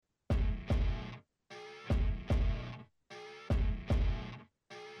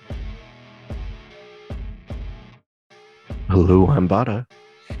Hello, I'm Bada,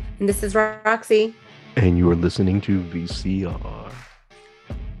 And this is Roxy. and you are listening to VCR.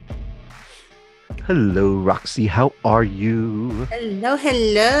 Hello, Roxy, how are you? Hello,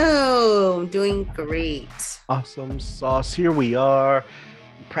 hello. Doing great. Awesome sauce. Here we are,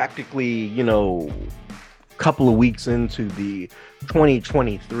 practically, couple of weeks into the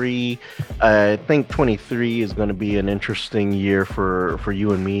 2023. I think 23 is going to be an interesting year for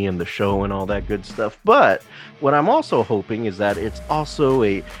you and me and the show and all that good stuff. But what I'm also hoping is that it's also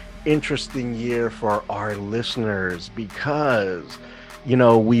a interesting year for our listeners because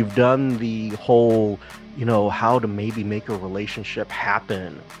we've done the whole how to maybe make a relationship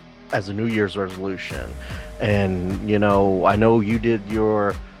happen as a New Year's resolution. And I know you did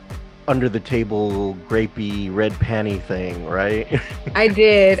your under the table grapey red panty thing, right? I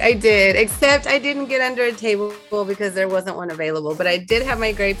did. Except I didn't get under a table because there wasn't one available, but I did have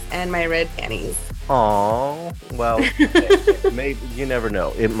my grapes and my red panties. Oh, well, maybe you never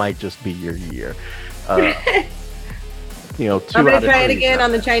know. It might just be your year. Uh, I'm two gonna out of try it three. again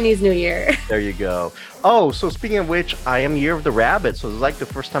on the Chinese New Year. There you go. Oh, so speaking of which, I am Year of the Rabbit. So it's like the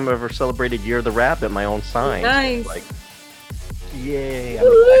first time I've ever celebrated Year of the Rabbit, my own sign. Nice. Like, yay, I'm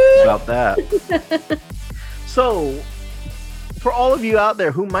excited about that. So, for all of you out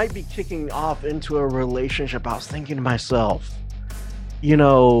there who might be kicking off into a relationship, I was thinking to myself,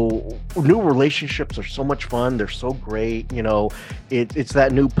 new relationships are so much fun. They're so great. It's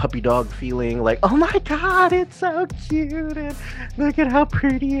that new puppy dog feeling like, oh my God, it's so cute. And look at how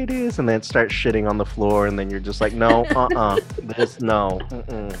pretty it is. And then it starts shitting on the floor. And then you're just like, no, no,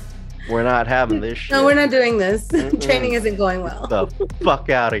 we're not having this shit. No, we're not doing this. Training isn't going well. The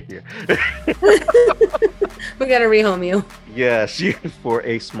fuck out of here. We gotta rehome you. Yes, for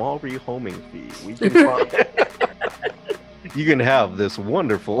a small rehoming fee, we can find you can have this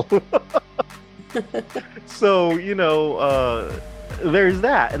wonderful. So there's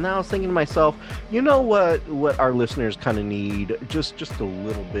that, and then I was thinking to myself, what our listeners kind of need just a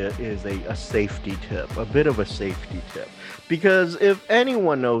little bit is a safety tip, a bit of a safety tip, because if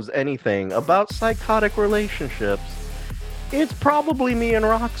anyone knows anything about psychotic relationships, it's probably me and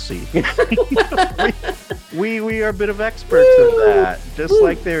Roxy. we are a bit of experts in that. Just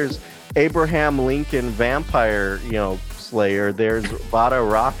like there's Abraham Lincoln vampire, Slayer, there's Vada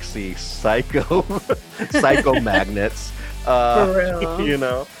Roxy psycho magnets. For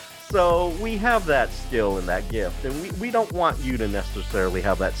real. So we have that skill and that gift, and we don't want you to necessarily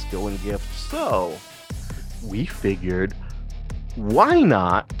have that skill and gift. So we figured, why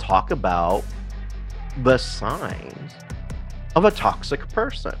not talk about the signs of a toxic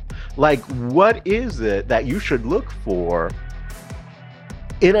person? Like, what is it that you should look for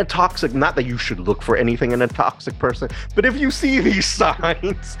in a toxic, not that you should look for anything in a toxic person, but if you see these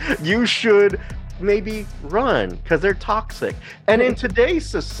signs, you should maybe run because they're toxic. And in today's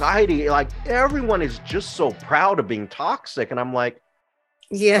society, like, everyone is just so proud of being toxic. And I'm like,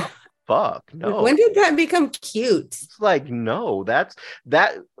 Yeah. fuck, no. When did that become cute? It's like, no, that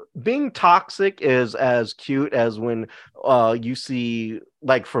being toxic is as cute as when you see,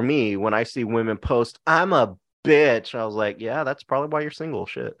 like, for me, when I see women post, I'm a bitch, I was like, yeah, that's probably why you're single.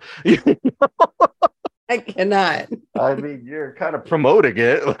 Shit. I cannot. I mean, you're kind of promoting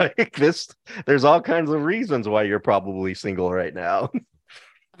it like this. There's all kinds of reasons why you're probably single right now.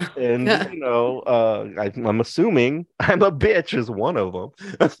 And I'm assuming I'm a bitch is one of them.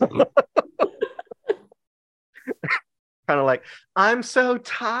 Kind of like, I'm so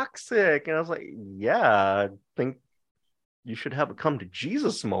toxic. And I was like, yeah, I think you should have a come to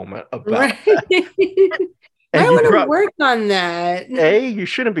Jesus moment about that. I want to work on that. A, you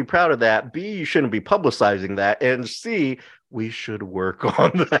shouldn't be proud of that. B, you shouldn't be publicizing that. And C, we should work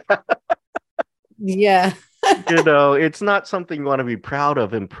on that. Yeah. It's not something you want to be proud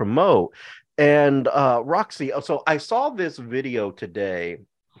of and promote. And Roxy, so I saw this video today,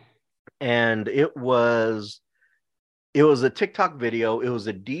 and it was a TikTok video. It was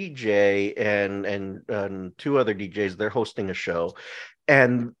a DJ and two other DJs. They're hosting a show,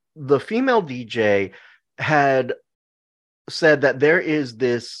 and the female DJ had said that there is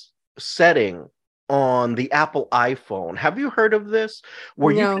this setting on the Apple iPhone. Have you heard of this?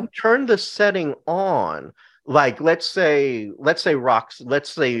 Where you can turn the setting on. Like, let's say me and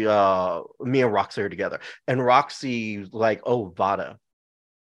Roxy are together, and Roxy's like, oh, Vada,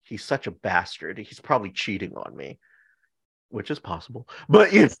 he's such a bastard. He's probably cheating on me, which is possible.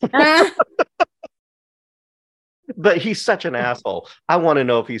 But but he's such an asshole. I want to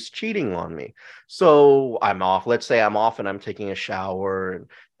know if he's cheating on me. So I'm off. Let's say I'm off and I'm taking a shower,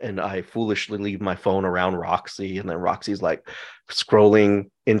 and I foolishly leave my phone around Roxy. And then Roxy's like scrolling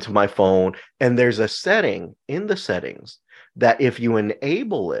into my phone. And there's a setting in the settings that if you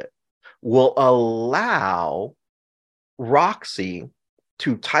enable it, will allow Roxy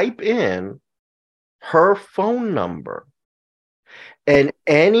to type in her phone number, and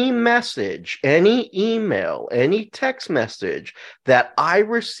any message, any email, any text message that I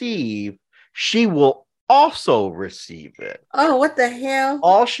receive, she will also receive it. Oh, what the hell?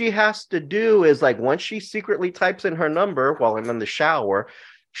 All she has to do is, like, once she secretly types in her number while I'm in the shower,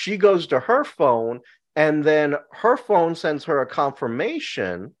 she goes to her phone, and then her phone sends her a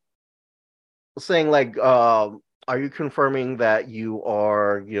confirmation saying, like, are you confirming that you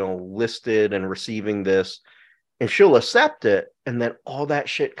are, listed and receiving this? And she'll accept it, and then all that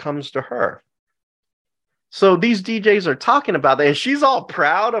shit comes to her. So these DJs are talking about that, and she's all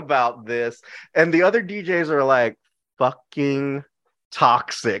proud about this, and the other DJs are like, fucking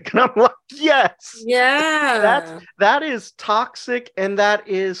toxic. And I'm like, yes. Yeah. That is toxic, and that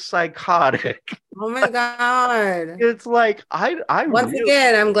is psychotic. Oh my God. It's like, Once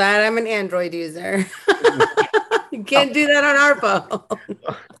again, I'm glad I'm an Android user. You can't do that on our phone.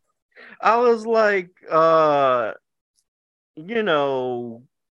 I was like,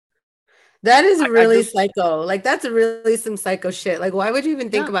 that is really psycho. Like, that's really some psycho shit. Like, why would you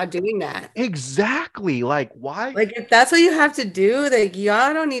even think about doing that? Exactly. Like, why? Like, if that's what you have to do, like,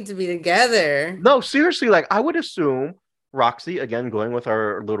 y'all don't need to be together. No, seriously. Like, I would assume Roxy, again, going with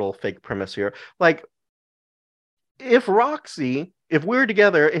our little fake premise here, like, if we're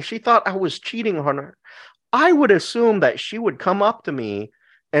together and she thought I was cheating on her, I would assume that she would come up to me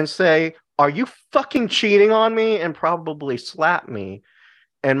and say, are you fucking cheating on me? And probably slap me.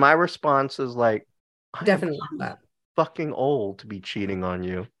 And my response is like, definitely not fucking old to be cheating on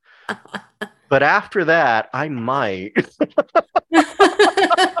you. But after that, I might.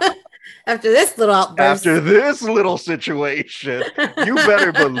 After this little outburst. After this little situation, you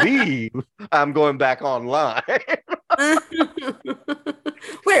better believe I'm going back online.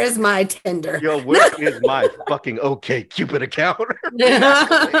 Where is my Tinder? Yo, where is my fucking OkCupid account?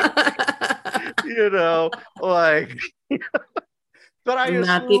 Like, but I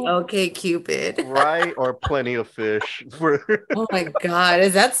not the OkCupid, right? Or Plenty of Fish. Oh my God,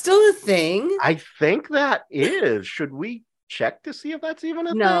 is that still a thing? I think that is. Should we check to see if that's even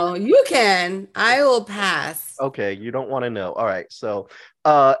a thing? No, you can. I will pass. Okay, you don't want to know. All right. So,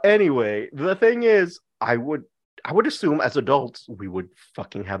 anyway, the thing is, I would assume as adults we would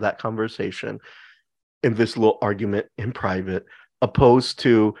fucking have that conversation in this little argument in private, opposed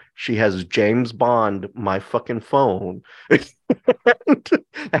to she has James Bond my fucking phone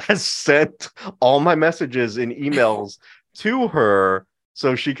has sent all my messages and emails to her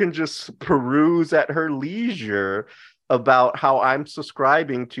so she can just peruse at her leisure about how I'm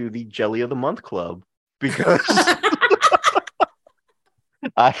subscribing to the Jelly of the Month Club because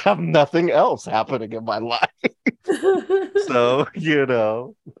I have nothing else happening in my life. So,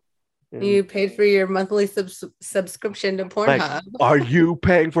 you paid for your monthly subscription to Pornhub. Like, are you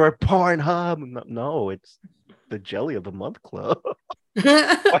paying for a Pornhub? No, it's the Jelly of the Month Club.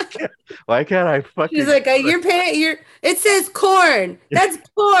 Why can't I fucking... She's like, you're paying, it says corn. That's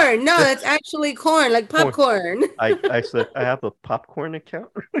porn. No, that's actually corn, like popcorn. I said, I have a popcorn account.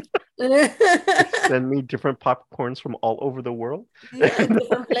 Send me different popcorns from all over the world.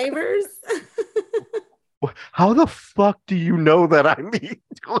 Different flavors. How the fuck do you know that I'm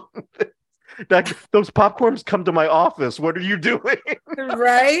doing this? Those popcorns come to my office. What are you doing?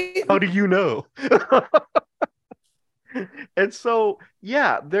 Right? How do you know? And so,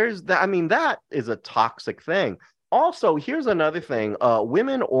 yeah, there's that. I mean, that is a toxic thing. Also, here's another thing.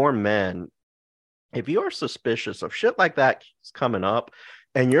 Women or men, if you're suspicious of shit like that keeps coming up,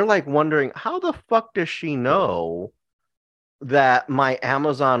 and you're like wondering, how the fuck does she know that my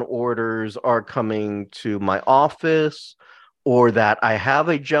Amazon orders are coming to my office, or that I have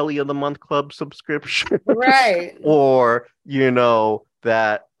a Jelly of the Month Club subscription? Right. Or,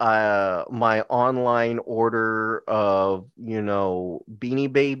 that my online order of,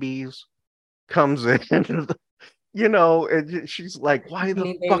 Beanie Babies comes in. And she's like, why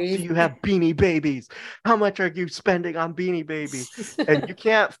the fuck do you have Beanie Babies? How much are you spending on Beanie Babies? And you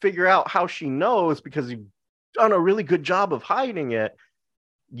can't figure out how she knows because you've done a really good job of hiding it.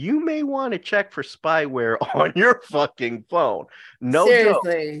 You may want to check for spyware on your fucking phone. No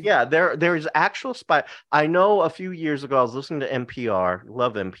seriously. Joke. Yeah, there's actual spy. I know a few years ago I was listening to NPR,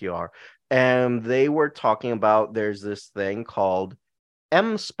 love NPR, and they were talking about there's this thing called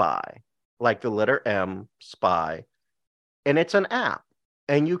M-Spy, like the letter M, spy, and it's an app,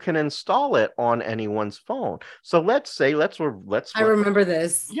 and you can install it on anyone's phone. So let's I remember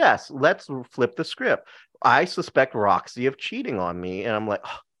this. Yes, let's flip the script. I suspect Roxy of cheating on me, and I'm like,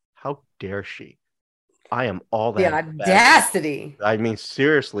 oh, how dare she? I am all The that bad. audacity. I mean,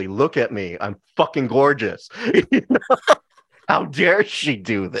 seriously, look at me. I'm fucking gorgeous. You know? How dare she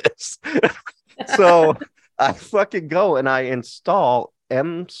do this? So I fucking go and I install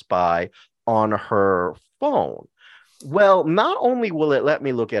MSpy on her phone. Well, not only will it let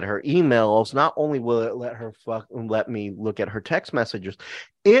me look at her emails, not only will it let me look at her text messages,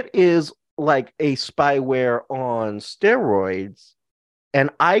 it is like a spyware on steroids, and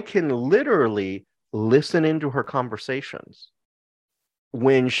I can literally listen into her conversations.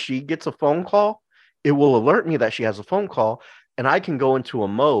 When she gets a phone call, it will alert me that she has a phone call, and I can go into a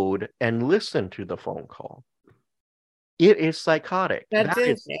mode and listen to the phone call. It is psychotic. That's That is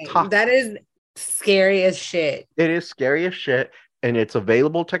insane. toxic. That is scary as shit. It is scary as shit, and it's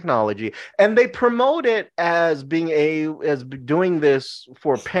available technology. And they promote it as doing this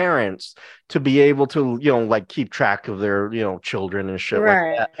for parents to be able to, like keep track of their, children and shit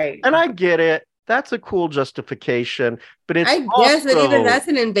like that. Right. And I get it. That's a cool justification, but it's I guess, but even also, that's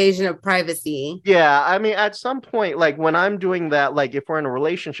an invasion of privacy. yeah, I mean, at some point, like when I'm doing that, like if we're in a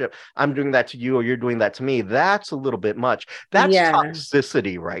relationship, I'm doing that to you or you're doing that to me, that's a little bit much. That's Yeah,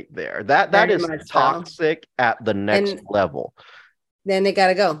 toxicity right there. That very is much so. toxic at the next And level. then they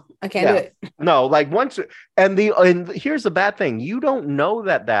gotta go. I can't do Yeah. it. No, like once, and here's the bad thing. You don't know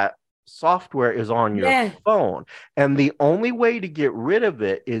that software is on your Yeah. phone. And the only way to get rid of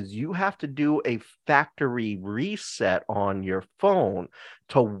it is you have to do a factory reset on your phone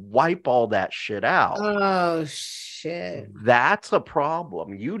to wipe all that shit out. Oh shit. That's a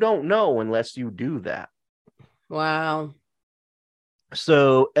problem. You don't know unless you do that. Wow.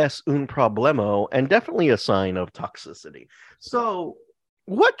 So es un problema, and definitely a sign of toxicity. So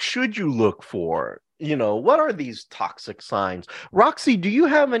what should you look for? What are these toxic signs? Roxy, do you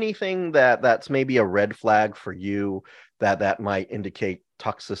have anything that's maybe a red flag for you that might indicate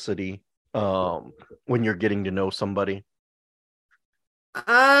toxicity when you're getting to know somebody?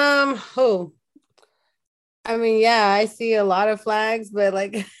 Oh, I mean, yeah, I see a lot of flags, but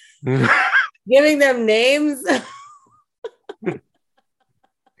like giving them names.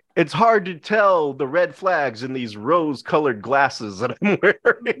 It's hard to tell the red flags in these rose-colored glasses that I'm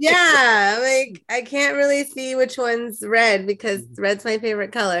wearing. Yeah, like I can't really see which one's red because red's my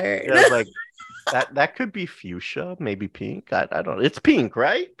favorite color. Yeah, like that could be fuchsia, maybe pink. I don't know. It's pink,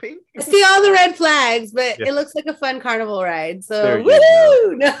 right? Pink. I see all the red flags, but Yeah. it looks like a fun carnival ride. There So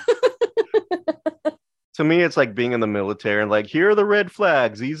you woohoo! No. To me, it's like being in the military and like, here are the red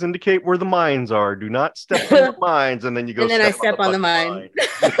flags. These indicate where the mines are. Do not step on the mines. And then you go, And then I step on the mine.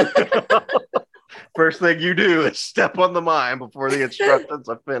 First thing you do is step on the mine before the instructions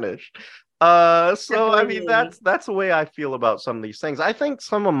are finished. So I mean, that's the way I feel about some of these things. I think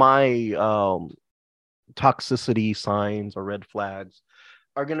some of my toxicity signs or red flags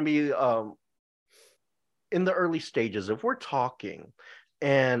are going to be in the early stages. If we're talking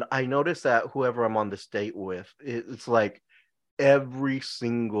and I notice that whoever I'm on this date with, it's like every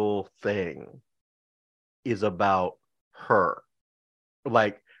single thing is about her.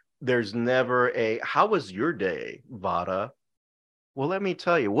 Like there's never how was your day, Vada? Well, let me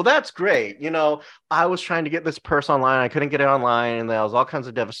tell you. Well, that's great. I was trying to get this purse online. I couldn't get it online. And I was all kinds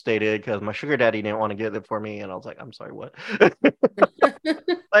of devastated because my sugar daddy didn't want to get it for me. And I was like, I'm sorry, what?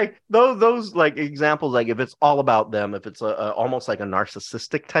 Like those like examples, like if it's all about them, if it's a almost like a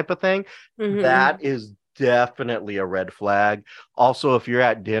narcissistic type of thing, that is definitely a red flag. Also, if you're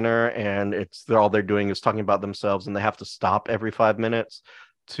at dinner and all they're doing is talking about themselves and they have to stop every 5 minutes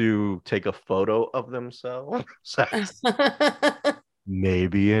to take a photo of themselves,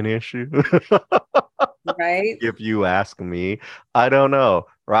 maybe an issue. Right? If you ask me, I don't know.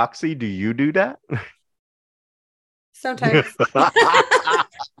 Roxy, do you do that? Sometimes.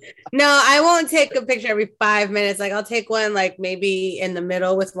 No, I won't take a picture every 5 minutes. Like I'll take one like maybe in the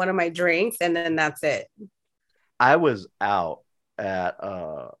middle with one of my drinks and then that's it. I was out at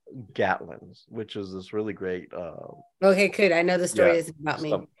Gatlin's, which is this really great Okay, good. I know the story is about me.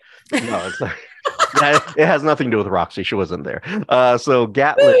 No, it's not. It has nothing to do with Roxy. She wasn't there. So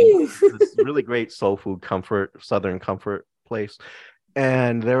Gatlin is this really great soul food southern comfort place.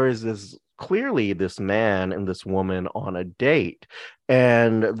 And there is clearly this man and this woman on a date.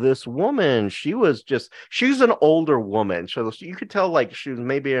 And this woman, she's an older woman. So you could tell like she was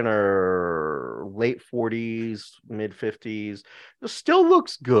maybe in her late 40s, mid 50s. Still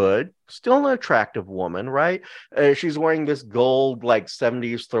looks good. Still an attractive woman, right? She's wearing this gold, like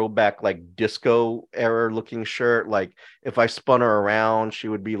 70s throwback, like disco era looking shirt. Like if I spun her around, she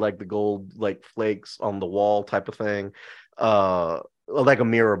would be like the gold, like flakes on the wall type of thing. Like a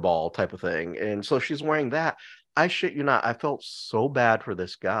mirror ball type of thing. And so she's wearing that. I shit you not, I felt so bad for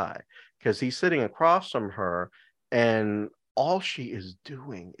this guy because he's sitting across from her, and all she is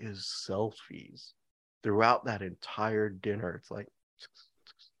doing is selfies throughout that entire dinner. It's like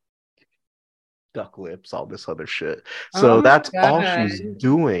duck lips, all this other shit. Oh So my that's all God. she's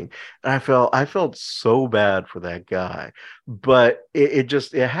doing. And I felt so bad for that guy. But it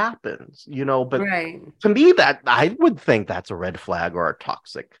happens, but Right. to me, that I would think that's a red flag or a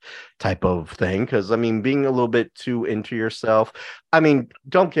toxic type of thing. Because I mean, being a little bit too into yourself. I mean,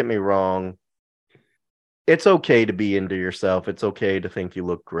 don't get me wrong. It's okay to be into yourself. It's okay to think you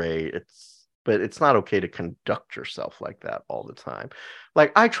look great. But it's not okay to conduct yourself like that all the time.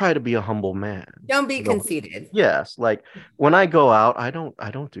 Like, I try to be a humble man. Don't be conceited. Yes, like when I go out, I don't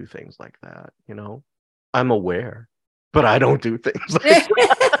do things like that. I'm aware, but I don't do things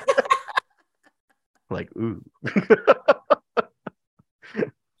like ooh.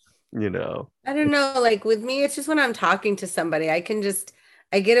 you know. I don't know. Like with me, it's just when I'm talking to somebody, I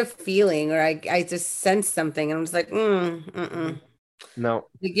get a feeling or I just sense something and I'm just like, No.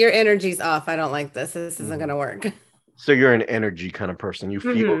 like your energy's off. I don't like this. This isn't gonna work. So you're an energy kind of person. You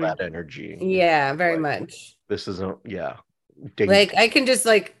feel Mhm. that energy. Yeah, very Like, much. this isn't, yeah, danger. Like I can just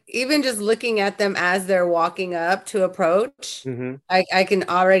like even just looking at them as they're walking up to approach, Mm-hmm. I can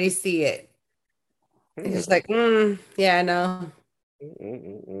already see it. It's just like, yeah, no.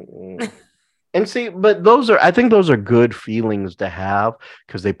 And see, but I think those are good feelings to have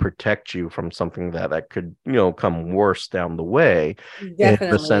because they protect you from something that could, come worse down the way in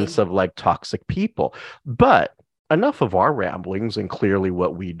the sense Definitely. of like toxic people. But enough of our ramblings, and clearly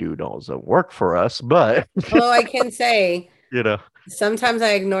what we do doesn't work for us. But, Although I can say you know, sometimes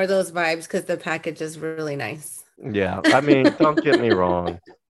I ignore those vibes because the package is really nice. yeah, I mean, don't get me wrong.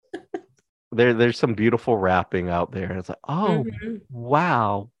 There's some beautiful wrapping out there. And it's like, oh, Mhm.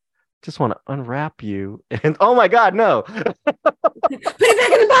 wow. Just want to unwrap you. And oh my God, no. Put it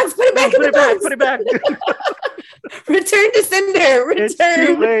back in the box. Put it No, back in put the it back, put box. it back. Return to sender. It's too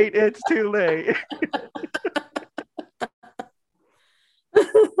Return. late. It's too late.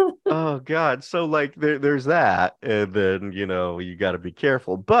 Oh God. So like there's that. And then, you gotta be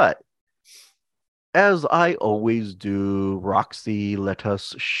careful. But as I always do, Roxy, let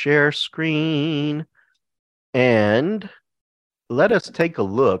us share screen and let us take a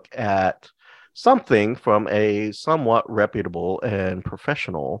look at something from a somewhat reputable and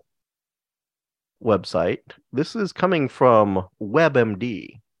professional website. This is coming from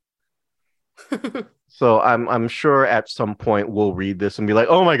WebMD. So I'm sure at some point we'll read this and be like,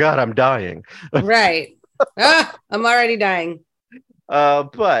 oh my God, I'm dying. Right. I'm already dying.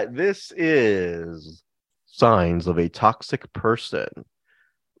 But this is Signs of a Toxic Person,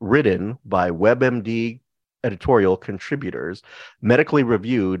 written by WebMD editorial contributors, medically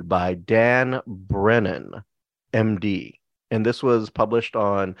reviewed by Dan Brennan, MD. And this was published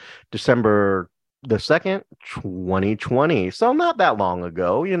on December the 2nd, 2020. So not that long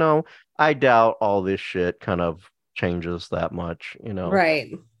ago. I doubt all this shit kind of changes that much.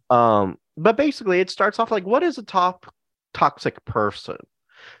 Right. But basically it starts off like, what is a toxic person?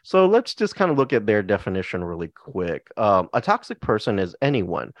 So let's just kind of look at their definition really quick. A toxic person is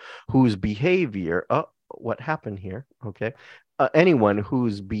anyone whose behavior, what happened here? Okay. Anyone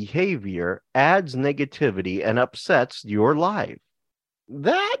whose behavior adds negativity and upsets your life.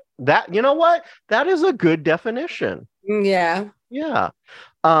 You know what? That is a good definition. Yeah. Yeah.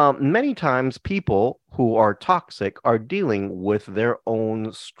 Many times people who are toxic are dealing with their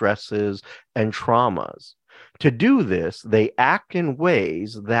own stresses and traumas. To do this, they act in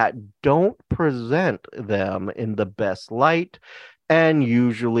ways that don't present them in the best light and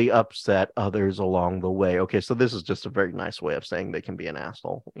usually upset others along the way. Okay, so this is just a very nice way of saying they can be an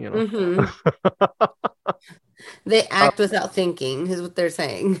asshole. They act without thinking, is what they're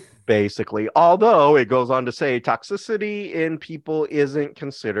saying. Basically, although it goes on to say toxicity in people isn't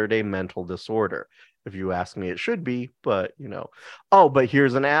considered a mental disorder. If you ask me, it should be, but but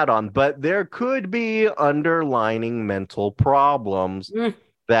here's an add-on. But there could be underlying mental problems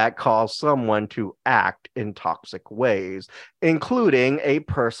that cause someone to act in toxic ways, including a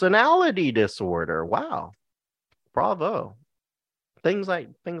personality disorder. Wow. Bravo. Things I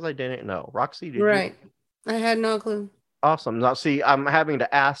didn't know. Roxy, did you? Right. I had no clue. Awesome. Now, see, I'm having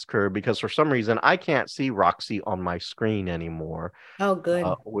to ask her because for some reason I can't see Roxy on my screen anymore, Oh, good.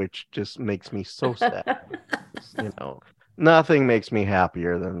 which just makes me so sad. You know, Nothing makes me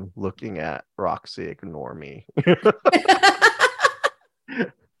happier than looking at Roxy ignore me.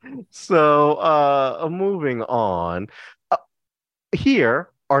 So, moving on. Uh,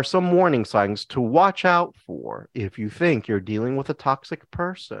 Here are some warning signs to watch out for if you think you're dealing with a toxic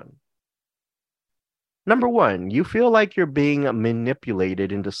person. Number one, you feel like you're being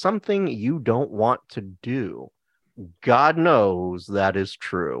manipulated into something you don't want to do. God knows that is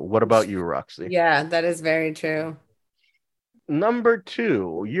true. What about you, Roxy? Yeah, that is very true. Number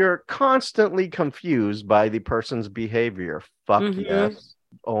two, you're constantly confused by the person's behavior. Fuck Hmm. yes.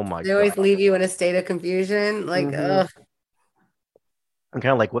 Oh my They God. always leave you in a state of confusion. Like, Hmm. ugh. I'm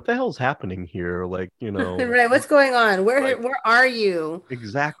kind of like, what the hell's happening here? Like, Right, what's going on? like Where are you?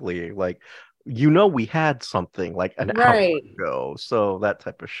 exactly. Like, we had something like an hour Right. ago. So that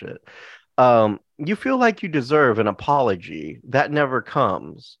type of shit. You feel like you deserve an apology that never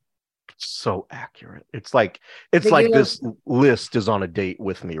comes. So accurate. It's They like give you this list is on a date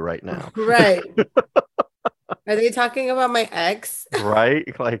with me right now. right. Are they talking about my ex? Right?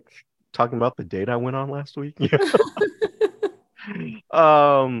 Like talking about the date I went on last week. Yeah.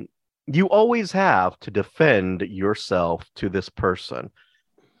 Um, you always have to defend yourself to this person.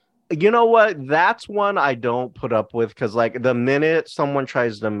 You know what? That's one I don't put up with because, like, the minute someone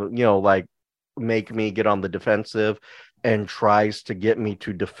tries to, like, make me get on the defensive and tries to get me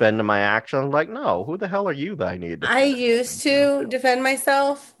to defend my actions, I'm like, no, who the hell are you that I need to I defend used against you? to defend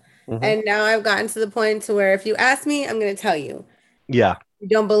myself, Hmm. and now I've gotten to the point to where if you ask me, I'm going to tell you. Yeah. You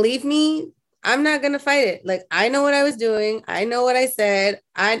don't believe me? I'm not going to fight it. Like I know what I was doing. I know what I said.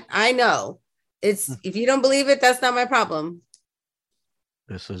 I know. It's if you don't believe it, that's not my problem.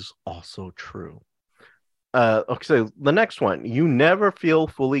 This is also true. Okay, so the next one, you never feel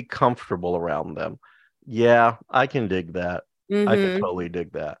fully comfortable around them. Yeah, I can dig that. I can Mm-hmm. totally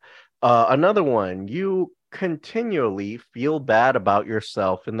dig that. Another one, you continually feel bad about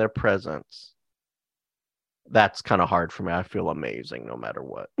yourself in their presence. That's kind of hard for me. I feel amazing no matter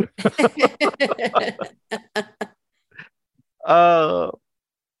what. uh,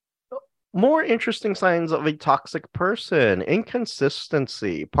 More interesting signs of a toxic person.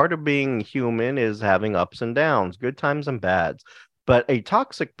 Inconsistency. Part of being human is having ups and downs, good times and bads. But a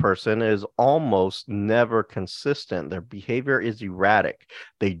toxic person is almost never consistent. Their behavior is erratic.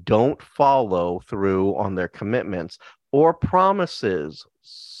 They don't follow through on their commitments or promises.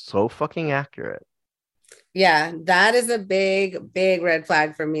 So fucking accurate. Yeah, that is a big, big red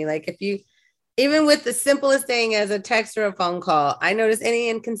flag for me. Like if you even with the simplest thing as a text or a phone call, I notice any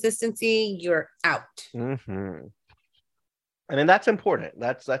inconsistency, you're out. Hmm. I mean, that's important.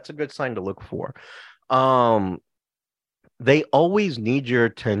 That's a good sign to look for. Um, they always need your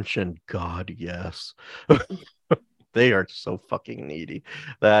attention. God, yes. They are so fucking needy.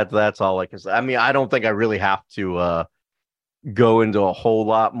 That's all I can say. I mean, I don't think I really have to go into a whole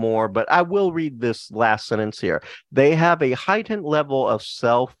lot more, but I will read this last sentence here. They have a heightened level of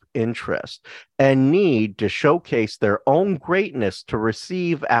self-interest and need to showcase their own greatness to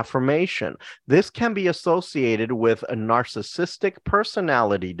receive affirmation. This can be associated with a narcissistic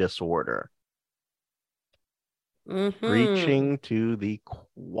personality disorder. Mm-hmm. Preaching to the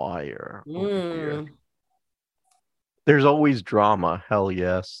choir. Oh dear. Mm. There's always drama. Hell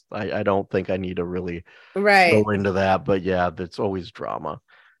yes. I don't think I need to really Right. go into that, but yeah, there's always drama.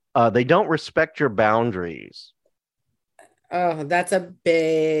 They don't respect your boundaries. Oh, that's a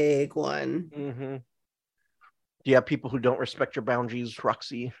big one. Mm-hmm. Do you have people who don't respect your boundaries,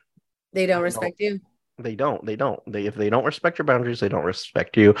 Roxy? They I don't don't. respect you. They don't. They don't. They if they don't respect your boundaries, they don't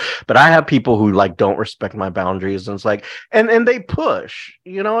respect you. But I have people who like don't respect my boundaries, and it's like, and they push.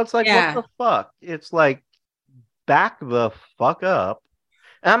 It's like, what Yeah. the fuck? It's like, back the fuck up.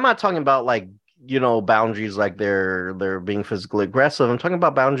 And I'm not talking about like, boundaries like they're being physically aggressive. I'm talking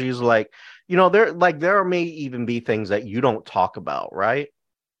about boundaries like, there may even be things that you don't talk about, right?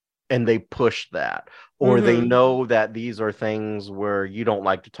 And they push that. Or they Mm-hmm. know that these are things where you don't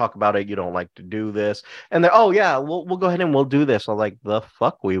like to talk about it, you don't like to do this. And they're, oh yeah, we'll go ahead and we'll do this. I'm like, the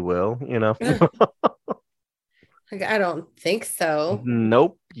fuck we will. Like, I don't think so.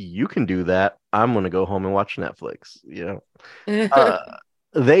 Nope, you can do that. I'm gonna go home and watch Netflix. Uh,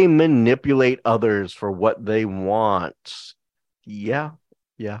 they manipulate others for what they want. Yeah,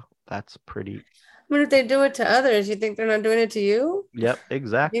 yeah, that's pretty. What if they do it to others? You think they're not doing it to you? Yep, Be for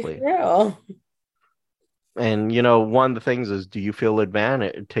exactly. real. And one of the things is, do you feel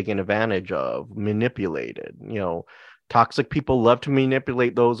taken advantage of, manipulated? Toxic people love to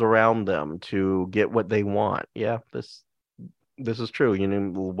manipulate those around them to get what they want. Yeah, this is true.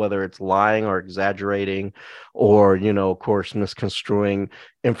 Whether it's lying or exaggerating, or of course, misconstruing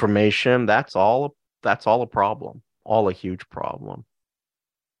information. That's all a problem. All a huge problem.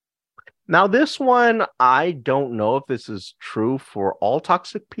 Now, this one, I don't know if this is true for all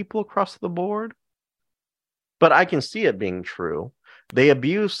toxic people across the board, but I can see it being true. They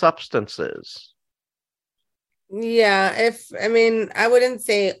abuse substances. Yeah, if I mean, I wouldn't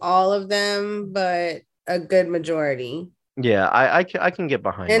say all of them, but a good majority. Yeah, I can get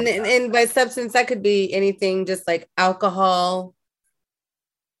behind And by substance, that could be anything, just like alcohol,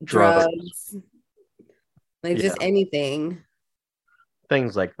 drugs. drugs, like Yeah, just anything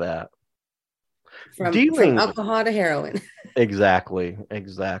things like that. from Dealing alcohol to heroin. exactly.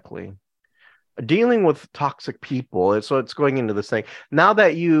 Dealing with toxic people. So it's going into this thing. Now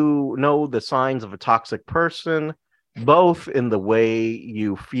that you know the signs of a toxic person, both in the way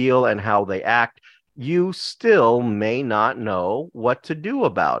you feel and how they act, you still may not know what to do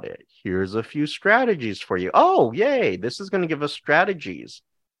about it. Here's a few strategies for you. Oh, yay. This is going to give us strategies.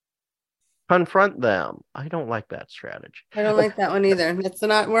 Confront them. I don't like that strategy. I don't like that one either.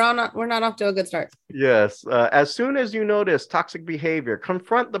 We're not off to a good start. Yes. As soon as you notice toxic behavior,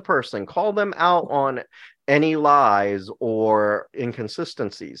 confront the person, call them out on any lies or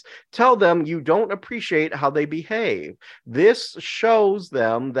inconsistencies. Tell them you don't appreciate how they behave. This shows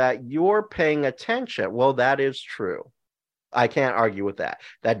them that you're paying attention. Well, that is true. I can't argue with that.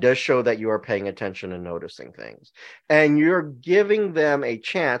 That does show that you are paying attention and noticing things. And you're giving them a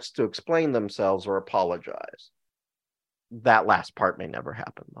chance to explain themselves or apologize. That last part may never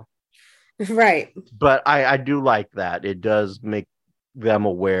happen, though. Right. But I do like that. It does make them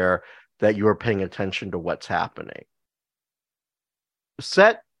aware that you're paying attention to what's happening.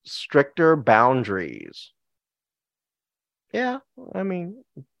 Set stricter boundaries. Yeah, I mean,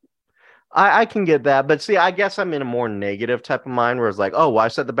 I can get that. But see, I guess I'm in a more negative type of mind where it's like, oh, well, I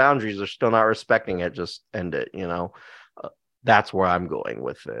set the boundaries. They're still not respecting it. Just end it, you know? That's where I'm going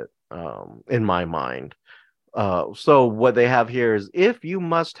with it in my mind. So what they have here is if you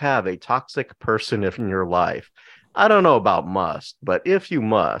must have a toxic person in your life, I don't know about must, but if you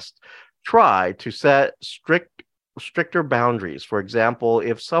must, try to set stricter boundaries. For example,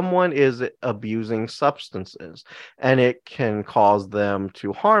 if someone is abusing substances and it can cause them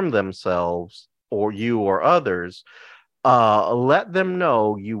to harm themselves or you or others, let them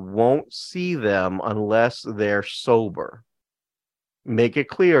know you won't see them unless they're sober. Make it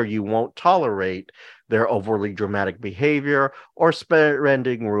clear you won't tolerate their overly dramatic behavior or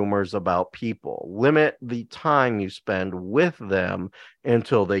spreading rumors about people. Limit the time you spend with them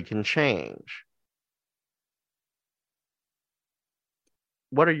until they can change.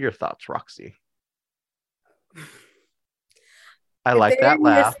 What are your thoughts, Roxy? I like that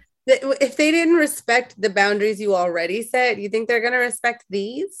laugh. If they didn't respect the boundaries you already set, you think they're going to respect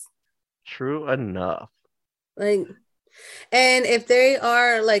these? True enough. Like, and if they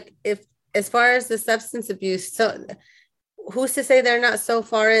are like, if as far as the substance abuse, so who's to say they're not so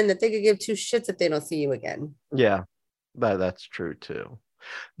far in that they could give two shits if they don't see you again? Yeah, that's true too.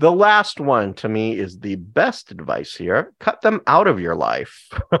 The last one to me is the best advice here. Cut them out of your life.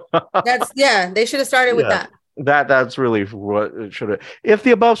 They should have started with that. That's really what it should have. If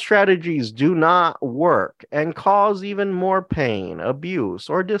the above strategies do not work and cause even more pain, abuse,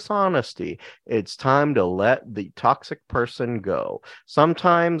 or dishonesty, it's time to let the toxic person go.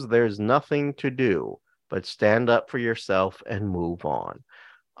 Sometimes there's nothing to do but stand up for yourself and move on.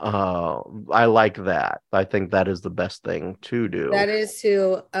 I like that. I think that is the best thing to do. That is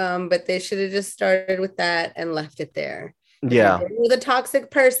too. But they should have just started with that and left it there. Yeah. If you're the toxic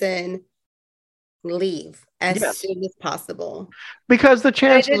person, leave as soon as possible. Because the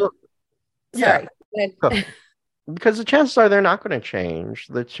chances Sorry. Because the chances are they're not going to change.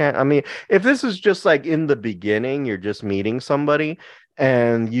 I mean, if this is just like in the beginning, you're just meeting somebody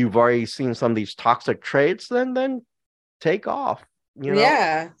and you've already seen some of these toxic traits, then take off. You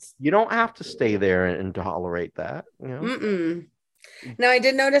know, you don't have to stay there and tolerate that. You know. Now, I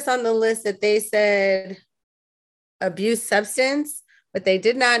did notice on the list that they said abuse substance, but they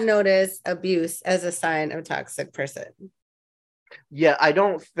did not notice abuse as a sign of a toxic person. Yeah, I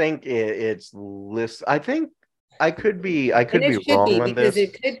don't think it's list. I think I could be wrong on this.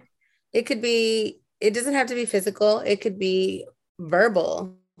 It could be. It doesn't have to be physical. It could be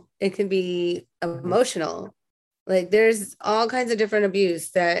verbal. It could be emotional. Like there's all kinds of different abuse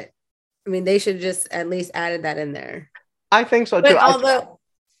that, I mean, they should just at least added that in there. I think so too. Although,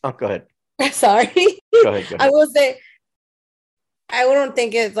 go ahead. Sorry. Go ahead. I will say, I don't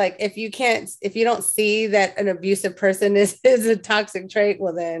think it's like if you don't see that an abusive person is a toxic trait,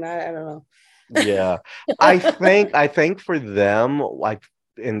 well then I don't know. Yeah. I think for them, like,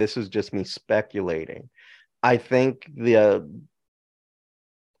 and this is just me speculating, I think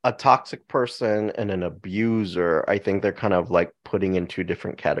a toxic person and an abuser, I think they're kind of like putting in two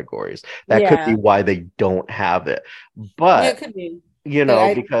different categories. That could be why they don't have it. But it could be.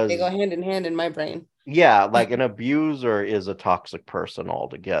 Because they go hand in hand in my brain. Yeah, like an abuser is a toxic person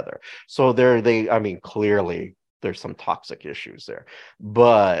altogether. So I mean, clearly there's some toxic issues there.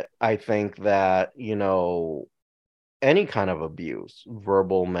 But I think that, any kind of abuse,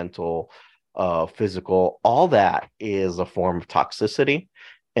 verbal, mental, physical, all that is a form of toxicity.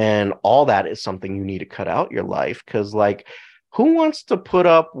 And all that is something you need to cut out your life. Because, like, who wants to put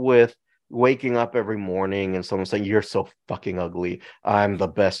up with waking up every morning and someone saying, "You're so fucking ugly. I'm the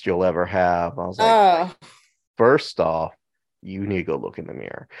best you'll ever have"? I was like, first off, you need to go look in the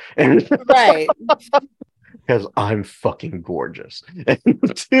mirror. Right. Because I'm fucking gorgeous.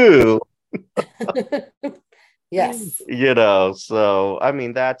 And two, yes. So I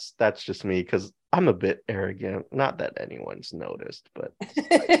mean that's just me because I'm a bit arrogant. Not that anyone's noticed, but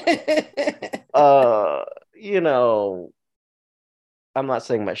you know, I'm not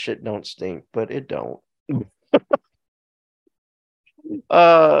saying my shit don't stink, but it don't.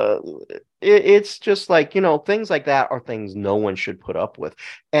 uh it's just like, things like that are things no one should put up with.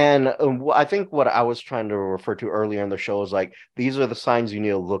 And I think what I was trying to refer to earlier in the show is like, these are the signs you need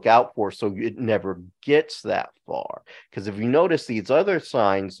to look out for so it never gets that far. Because if you notice these other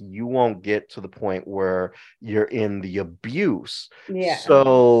signs, you won't get to the point where you're in the abuse. Yeah.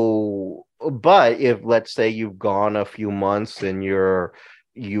 So, but if, let's say, you've gone a few months and you've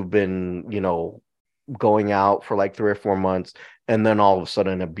been, going out for like 3 or 4 months, and then all of a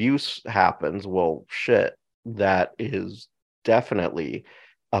sudden abuse happens, well, shit, that is definitely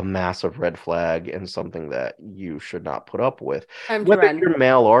a massive red flag and something that you should not put up with, whether you're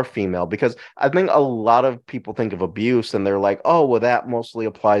male or female. Because I think a lot of people think of abuse and they're like, oh, well, that mostly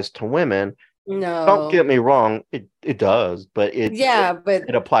applies to women. No, don't get me wrong, it does, but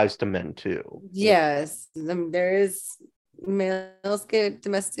it applies to men too. Yes, there is. Males get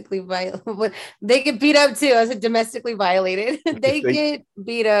domestically violated. They get beat up too. I said domestically violated. They get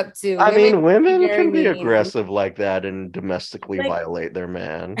beat up too. I mean, women can be aggressive like that and domestically violate their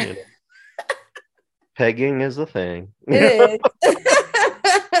man. Pegging is a thing. It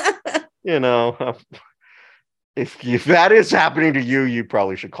is. If that is happening to you, you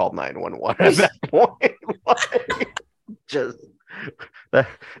probably should call 911 at that point. Just I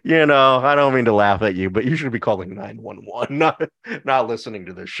don't mean to laugh at you, but you should be calling 911, not listening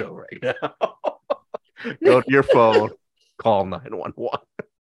to this show right now. Go to your phone, call 911.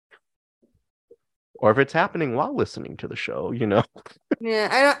 Or if it's happening while listening to the show,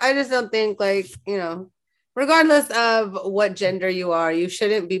 Yeah, I just don't think, like, regardless of what gender you are, you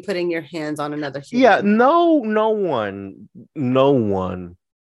shouldn't be putting your hands on another human. Yeah, no one,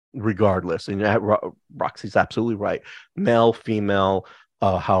 regardless. And Roxy's absolutely right. Male, female,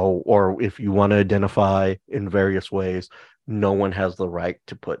 or if you want to identify in various ways, no one has the right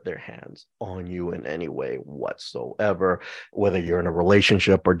to put their hands on you in any way whatsoever, whether you're in a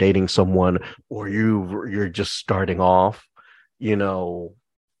relationship or dating someone, or you're just starting off,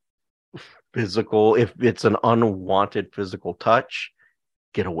 physical. If it's an unwanted physical touch,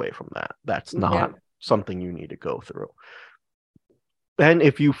 get away from that. That's not something you need to go through. And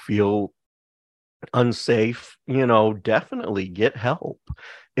if you feel unsafe, definitely get help.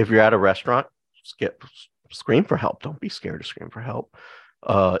 If you're at a restaurant, scream for help. Don't be scared to scream for help.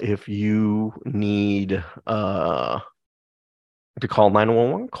 If you need to call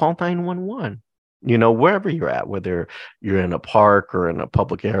 911, call 911. Wherever you're at, whether you're in a park or in a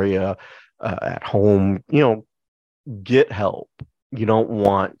public area, at home, get help. You don't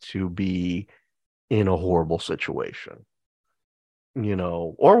want to be in a horrible situation,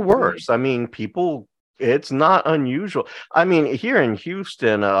 or worse. I mean, people, it's not unusual. I mean, here in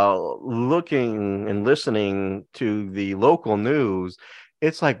Houston, looking and listening to the local news,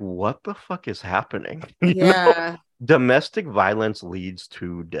 it's like, what the fuck is happening? Domestic violence leads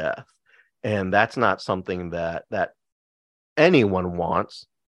to death. And that's not something that anyone wants,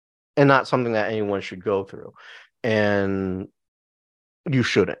 and not something that anyone should go through. And you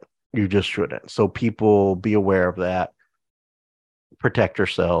shouldn't. You just shouldn't. So people, be aware of that. Protect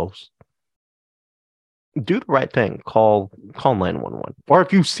yourselves. Do the right thing. Call 911. Or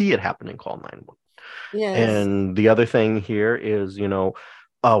if you see it happening, call 911. Yes. And the other thing here is,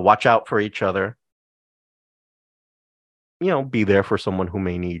 watch out for each other. Be there for someone who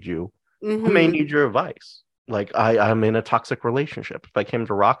may need you, who may need your advice. Like, I'm in a toxic relationship. If I came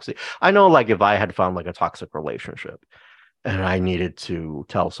to Roxy, I know, like, if I had found like a toxic relationship and I needed to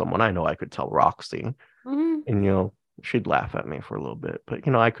tell someone, I know I could tell Roxy, and she'd laugh at me for a little bit, but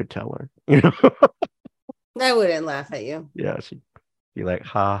I could tell her. I wouldn't laugh at you. Yeah, she'd be like,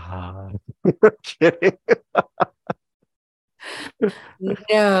 ha ha. Kidding.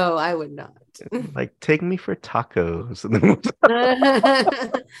 No, I would not. Like, take me for tacos.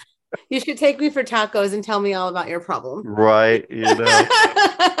 You should take me for tacos and tell me all about your problem. Right, you know.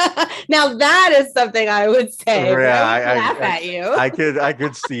 Now that is something I would say, but Yeah, I would laugh at you. I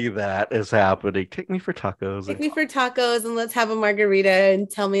could see that as happening. Take me for tacos. Take me for tacos and let's have a margarita and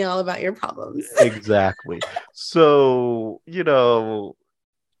tell me all about your problems. Exactly. So, you know,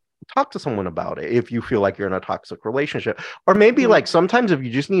 talk to someone about it if you feel like you're in a toxic relationship. Or maybe like sometimes if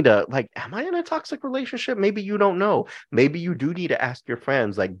you just need to like, am I in a toxic relationship? Maybe you don't know. Maybe you do need to ask your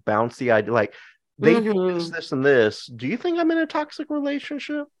friends, like bouncy idea, like they do this and this. Do you think I'm in a toxic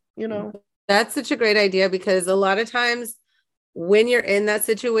relationship? You know? That's such a great idea because a lot of times when you're in that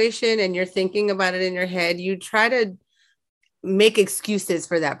situation and you're thinking about it in your head, you try to make excuses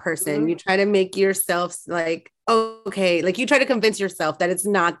for that person. You try to make yourself like, oh, okay, like you try to convince yourself that it's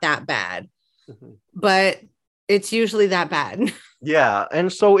not that bad, but it's usually that bad. Yeah.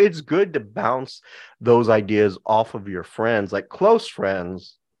 And so it's good to bounce those ideas off of your friends, like close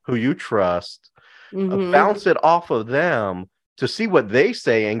friends who you trust, bounce it off of them to see what they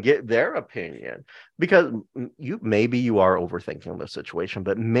say and get their opinion, because maybe you are overthinking the situation,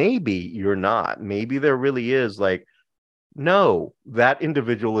 but maybe you're not. Maybe there really is like, no, that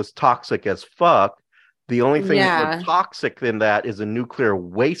individual is toxic as fuck. The only thing more toxic than that is a nuclear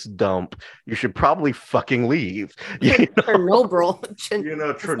waste dump. You should probably fucking leave. You know? Chernobyl. You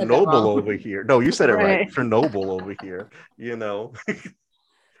know, Chernobyl over here. No, you said it right. Chernobyl over here. You know.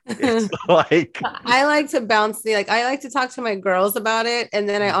 It's like I like to bounce I like to talk to my girls about it, and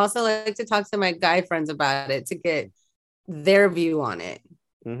then I also like to talk to my guy friends about it to get their view on it.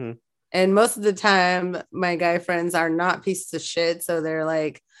 And most of the time my guy friends are not pieces of shit, so they're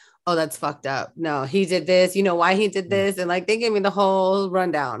like, oh, that's fucked up. No, he did this, you know why he did this, and like they give me the whole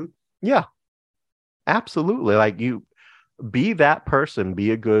rundown. Yeah, absolutely. Like you be that person, be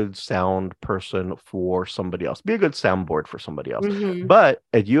a good sound person for somebody else, be a good soundboard for somebody else. But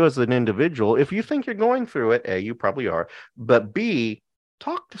you as an individual, if you think you're going through it, A, you probably are, but B,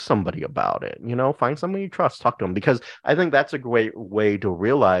 talk to somebody about it, you know, find somebody you trust, talk to them, because I think that's a great way to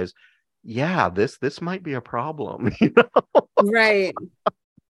realize, yeah, this might be a problem, you know? Right.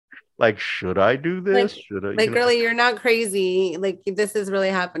 Like, should I do this? Like, should I, like, girlie, you're not crazy. Like, this is really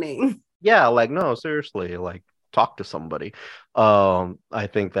happening. Yeah, like, no, seriously, like, talk to somebody. I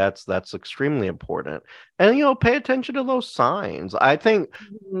think that's extremely important. And, you know, pay attention to those signs. I think,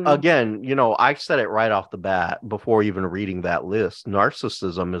 again, you know, I said it right off the bat before even reading that list.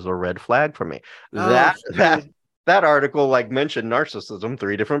 Narcissism is a red flag for me. That article like mentioned narcissism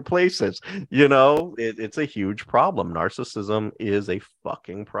 3 different places. You know, it's a huge problem. Narcissism is a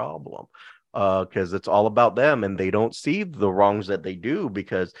fucking problem. Because it's all about them and they don't see the wrongs that they do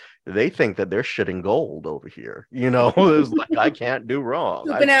because they think that they're shitting gold over here. You know, it's like, I can't do wrong.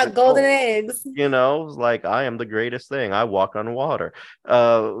 Pooping out golden eggs. You know, it's like, I am the greatest thing. I walk on water.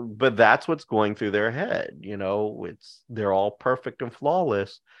 But that's what's going through their head. You know, they're all perfect and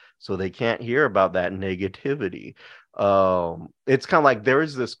flawless. So they can't hear about that negativity. It's kind of like there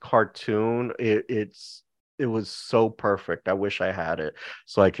is this cartoon. It was so perfect. I wish I had it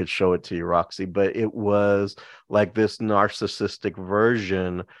so I could show it to you, Roxy. But it was like this narcissistic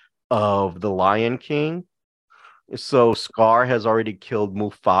version of the Lion King. So Scar has already killed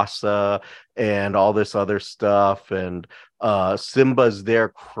Mufasa and all this other stuff. And Simba's there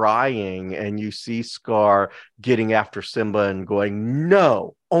crying. And you see Scar getting after Simba and going,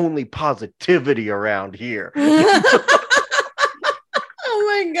 no, only positivity around here. Oh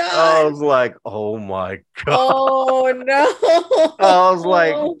my God. I was like, oh my God. Oh no. I was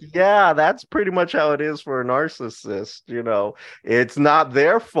like, yeah, that's pretty much how it is for a narcissist. You know, it's not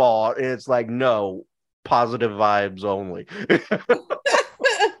their fault. It's like, no, positive vibes only.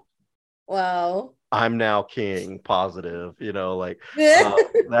 Wow. I'm now king, positive, you know, like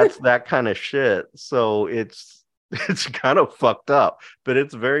that's that kind of shit. So it's kind of fucked up, but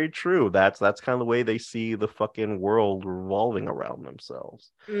it's very true. That's kind of the way they see the fucking world revolving around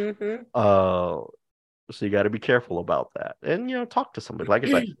themselves. So you got to be careful about that, and you know, talk to somebody. Like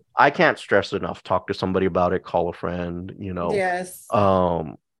I said, I can't stress enough. Talk to somebody about it. Call a friend. You know. Yes.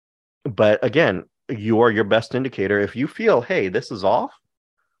 But again, you are your best indicator. If you feel, hey, this is off,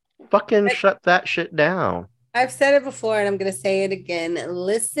 fucking shut that shit down. I've said it before and I'm going to say it again.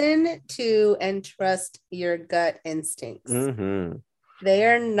 Listen to and trust your gut instincts. They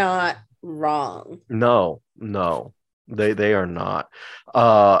are not wrong. No, they are not.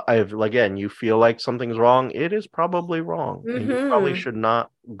 Again, you feel like something's wrong, it is probably wrong. And you probably should not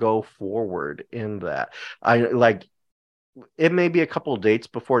go forward in that. It may be a couple of dates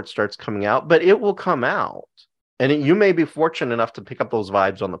before it starts coming out, but it will come out. And you may be fortunate enough to pick up those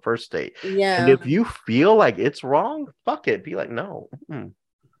vibes on the first date. Yeah. And if you feel like it's wrong, fuck it. Be like, no.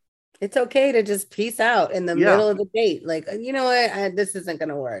 It's okay to just peace out in the Yeah. middle of the date. Like, you know what? This isn't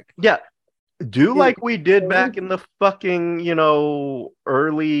gonna work. Yeah. Do Dude, like we did back in the fucking,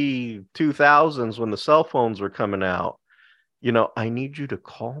 early 2000s when the cell phones were coming out. I need you to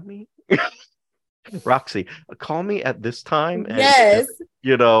call me. Roxy, call me at this time and yes.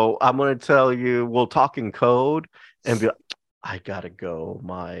 I'm going to tell you we'll talk in code and be like, I got to go.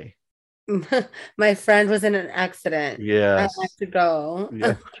 My friend was in an accident. I have Yes. to go.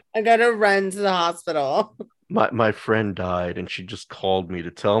 Yeah. I gotta run to the hospital. My friend died and she just called me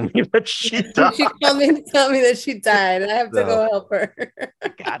to tell me that she died. She called me to tell me that she died. I have to go help her. I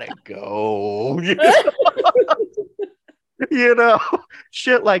gotta go.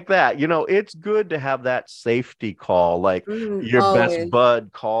 Shit like that. It's good to have that safety call. Like your best Always.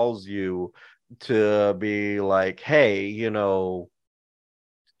 bud calls you to be like, hey, here's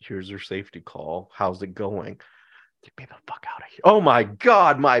your safety call. How's it going? Get me the fuck out of here. Oh my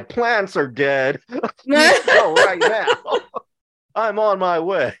God, my plants are dead. Go right now. I'm on my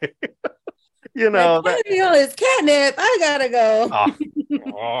way. Like, all this catnip. I gotta go.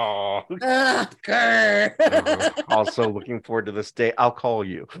 Also looking forward to this day. I'll call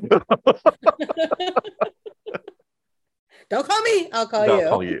you. Don't call me. I'll call you.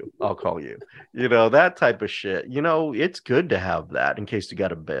 I'll call you. That type of shit. It's good to have that in case you got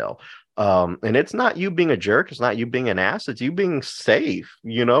to bail. And it's not you being a jerk. It's not you being an ass. It's you being safe.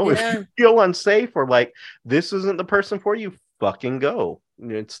 If you feel unsafe or like this isn't the person for you, fucking go.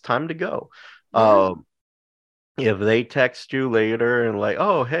 It's time to go. Yeah. If they text you later and like,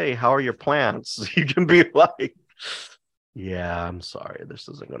 oh, hey, how are your plants? You can be like, yeah, I'm sorry. This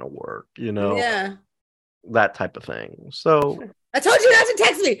isn't going to work. Yeah. That type of thing. So I told you not to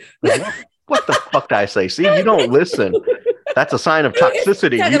text me. What the fuck did I say? See, you don't listen. That's a sign of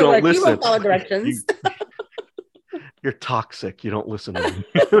toxicity. You don't listen. You won't follow directions. You're toxic. You don't listen to me.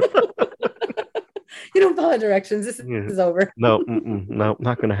 You don't follow directions. This is over. No,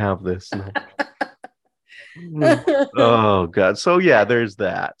 not going to have this. No. Oh God. So yeah, there's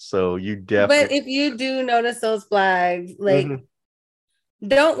that. So you definitely. But if you do notice those flags, like.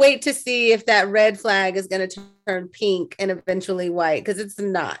 Don't wait to see if that red flag is going to turn pink and eventually white, because it's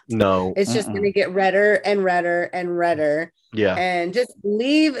not. No. It's just going to get redder and redder and redder. Yeah. And just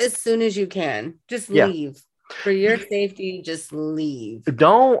leave as soon as you can. Just leave. For your safety, just leave. I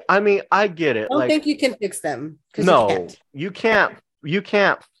get it. Don't think you can fix them. No, you can't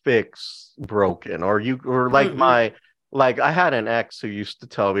fix broken like I had an ex who used to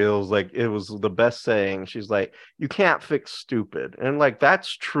tell me, it was the best saying. She's like, you can't fix stupid. And like, that's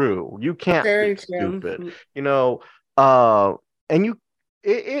true. You can't fix stupid, and I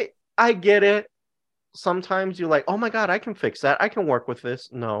get it. Sometimes you're like, oh my God, I can fix that. I can work with this.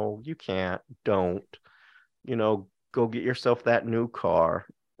 No, you can't. Don't, go get yourself that new car.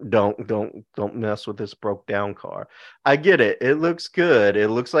 Don't mess with this broke down car. I get it. It looks good. It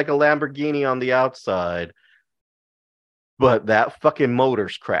looks like a Lamborghini on the outside. But that fucking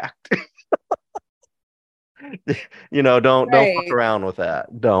motor's cracked. Don't fuck around with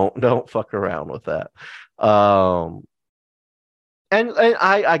that. Don't fuck around with that. And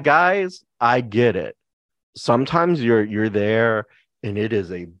I guys, I get it. Sometimes you're there and it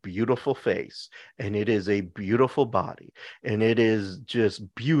is a beautiful face and it is a beautiful body and it is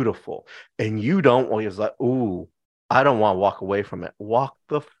just beautiful. And you don't always like, ooh, I don't want to walk away from it. Walk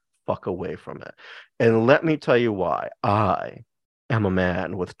the fuck away from it. And let me tell you why. I am a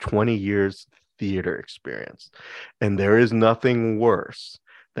man with 20 years theater experience, and there is nothing worse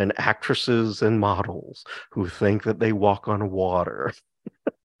than actresses and models who think that they walk on water.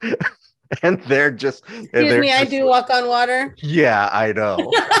 And they're just I do walk on water. Yeah, I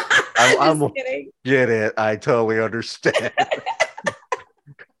know. I'm just kidding. Get it. I totally understand.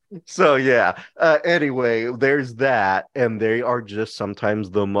 So yeah, anyway, there's that, and they are just sometimes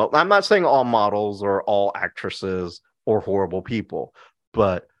I'm not saying all models or all actresses or horrible people,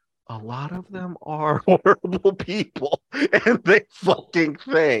 but a lot of them are horrible people, and they fucking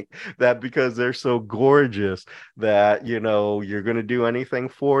think that because they're so gorgeous that you're gonna do anything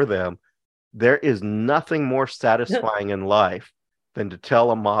for them. There is nothing more satisfying in life than to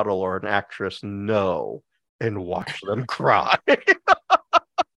tell a model or an actress no and watch them cry.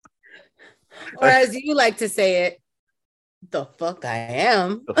 Or as you like to say it, the fuck I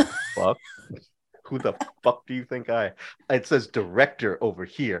am. The fuck? Who the fuck do you think it says director over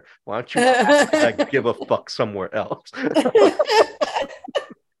here. Why don't you give a fuck somewhere else?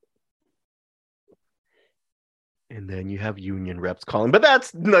 And then you have union reps calling, but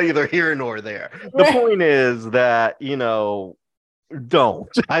that's neither here nor there. The point is that, don't.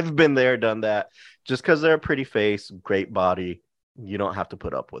 I've been there, done that. Just because they're a pretty face, great body, you don't have to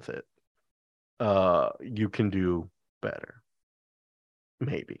put up with it. you can do better.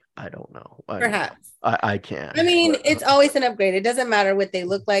 Maybe. I don't know. Perhaps. I can. I mean, it's always an upgrade. It doesn't matter what they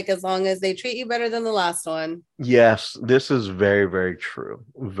look like as long as they treat you better than the last one. Yes, this is very, very true.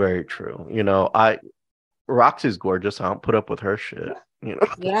 Very true. Roxy's gorgeous. I don't put up with her shit.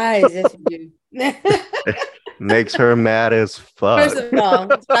 Guys, yes, you do. Makes her mad as fuck. First of all,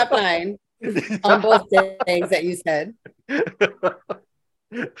 stop lying on both things that you said.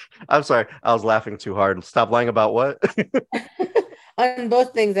 I'm sorry. I was laughing too hard. Stop lying about what? On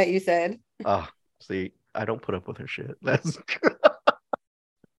both things that you said. Oh, see, I don't put up with her shit. That's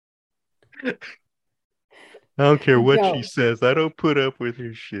I don't care what she says. I don't put up with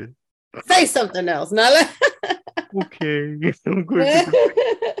her shit. Say something else, Nala. Okay. I'm going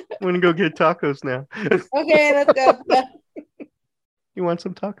to go get tacos now. Okay, let's go. You want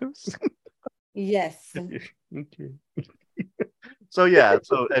some tacos? Yes. Okay. So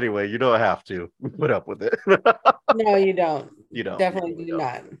anyway, you don't have to put up with it. No, you don't. You don't. Definitely do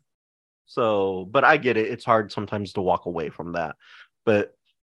not. So, but I get it. It's hard sometimes to walk away from that. But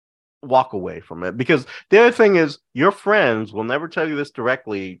walk away from it, because the other thing is your friends will never tell you this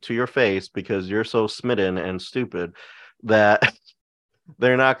directly to your face because you're so smitten and stupid that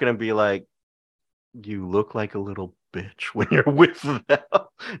they're not going to be like, you look like a little bitch when you're with them,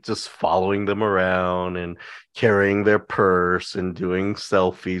 just following them around and carrying their purse and doing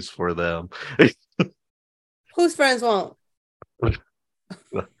selfies for them. Whose friends won't?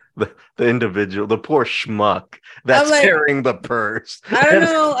 The individual, the poor schmuck that's carrying the purse. I don't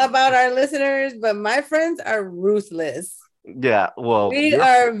know about our listeners, but my friends are ruthless. Yeah, well, we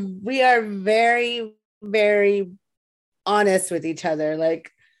are very, very honest with each other.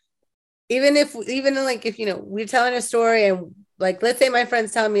 Like, even if we're telling a story and like, let's say my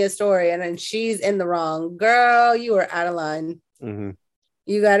friend's telling me a story and then she's in the wrong, girl, you are out of line. Mm-hmm.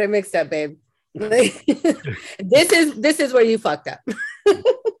 You got it mixed up, babe. Like, this is where you fucked up.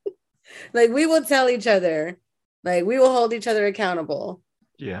 Like, we will tell each other, like, we will hold each other accountable.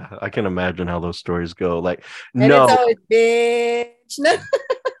 Yeah, I can imagine how those stories go. Like, and no, it's always, bitch. No.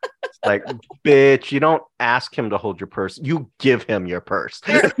 Like, bitch, you don't ask him to hold your purse. You give him your purse.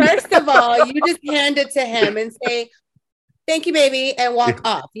 First of all, you just hand it to him and say, thank you, baby, and walk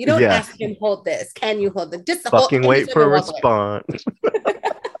off. You don't ask him, hold this. Can you hold it? Just fucking wait for a response.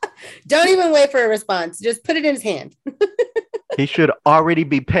 Don't even wait for a response. Just put it in his hand. He should already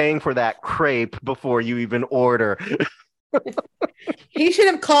be paying for that crepe before you even order. He should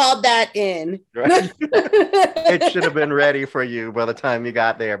have called that in. Right? It should have been ready for you by the time you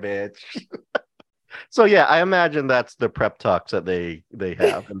got there, bitch. So yeah, I imagine that's the prep talks that they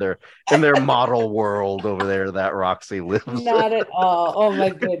have in their model world over there that Roxy lives. Not at all. Oh my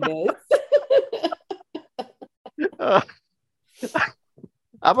goodness.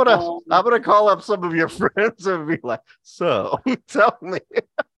 I'm gonna call up some of your friends and be like, so tell me.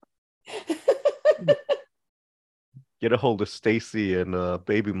 Get a hold of Stacy and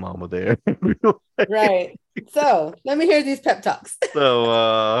baby mama there. Right. So let me hear these pep talks.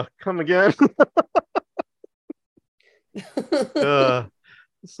 So come again.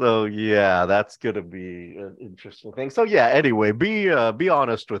 So yeah, that's gonna be an interesting thing. So yeah, anyway, be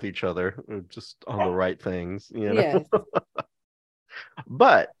honest with each other, just on the right things, you know. Yes.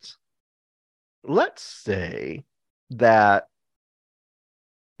 But let's say that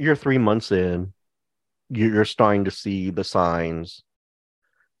you're 3 months in, you're starting to see the signs.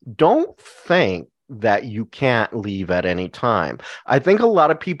 Don't think that you can't leave at any time. I think a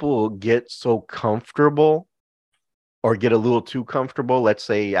lot of people get so comfortable or get a little too comfortable, let's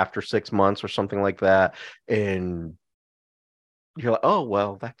say after 6 months or something like that, and you're like, oh,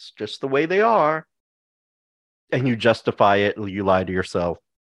 well, that's just the way they are. And you justify it, you lie to yourself,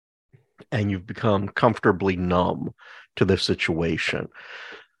 and you've become comfortably numb to the situation.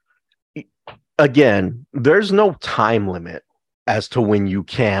 Again, there's no time limit as to when you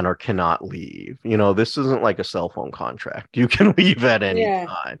can or cannot leave. You know, this isn't like a cell phone contract. You can leave at any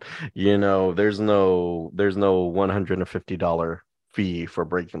time. You know, there's no $150 fee for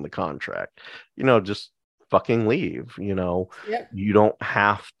breaking the contract. You know, just fucking leave, you know. Yep. You don't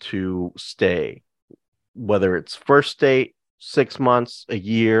have to stay. Whether it's first date, 6 months, a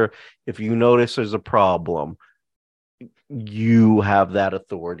year, if you notice there's a problem, you have that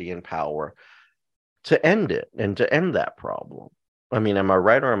authority and power to end it and to end that problem. I mean, am I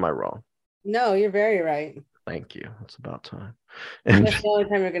right or am I wrong? No, you're very right. Thank you. It's about time. And that's the only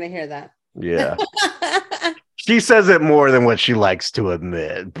time you're going to hear that. Yeah. She says it more than what she likes to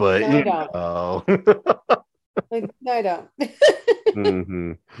admit, but no, I don't. No, I don't.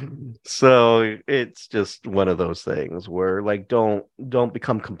 Mm-hmm. So it's just one of those things where, like, don't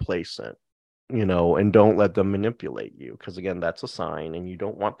become complacent. and don't let them manipulate you, because again, that's a sign, and you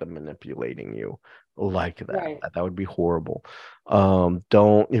don't want them manipulating you like that. Right. That would be horrible.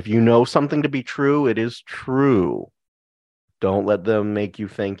 Don't, if you know something to be true, it is true. Don't let them make you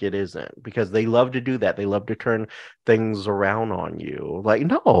think it isn't, because they love to do that. They love to turn things around on you. Like,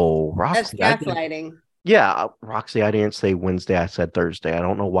 no, That's Roxy, gaslighting. yeah, Roxy, I didn't say Wednesday. I said Thursday. I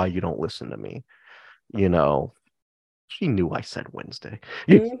don't know why you don't listen to me. You know, she knew I said Wednesday.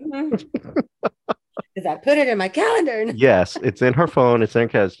 Mm-hmm. Because I put it in my calendar. Yes, it's in her phone. It's in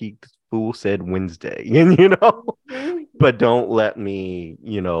because he fool said Wednesday, and Mm-hmm. but don't let me,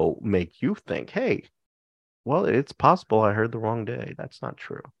 make you think, hey, well, it's possible I heard the wrong day. That's not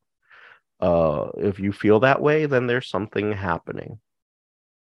true. If you feel that way, then there's something happening.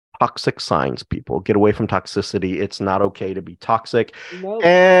 Toxic signs, people. Get away from toxicity. It's not okay to be toxic. Nope.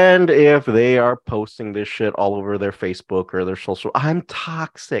 And if they are posting this shit all over their Facebook or their social, I'm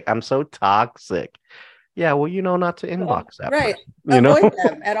toxic. I'm so toxic. Yeah, well, not to inbox that Right. person, Avoid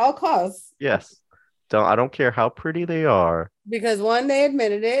them at all costs. Yes. I don't care how pretty they are. Because one, they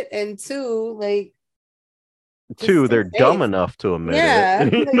admitted it, and two, like, just Two, stay they're dumb safe. enough to admit Yeah,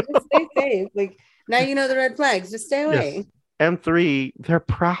 it. like, just stay safe. Like, now you know the red flags. Just stay Yes. away. And three, they're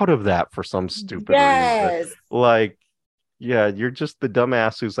proud of that for some stupid reason. Yes. Like, yeah, you're just the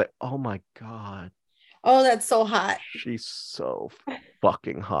dumbass who's like, oh my God, Oh, that's so hot. she's so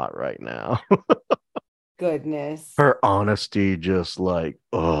fucking hot right now. Goodness. Her honesty just like,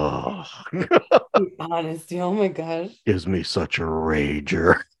 oh, Honesty. Oh my gosh. gives me such a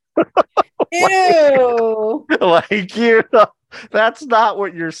rager. Ew. Like, that's not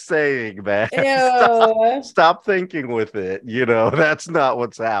what you're saying, man. Ew. Stop thinking with it. That's not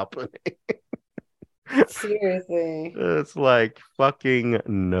what's happening. Seriously. It's like fucking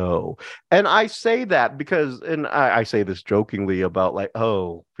no. And I say that because, and I say this jokingly about like,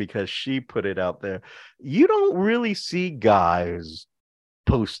 oh, because she put it out there. You don't really see guys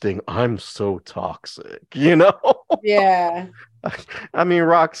posting, I'm so toxic, Yeah. I mean,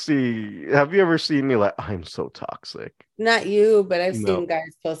 Roxy, have you ever seen me like, I'm so toxic? Not you, but I've No. seen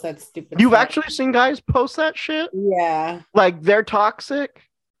guys post that stupid You've stuff. actually seen guys post that shit? Yeah. Like they're toxic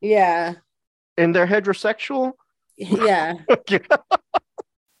Yeah. and they're heterosexual? Yeah.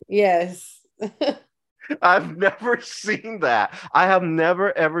 Yes. I've never seen that. I have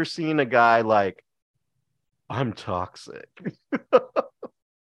never ever seen a guy like, I'm toxic.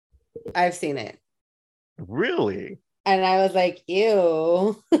 I've seen it. Really? And I was like,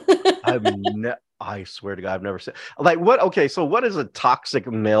 ew. I swear to God, I've never seen like what. Okay, so what does a toxic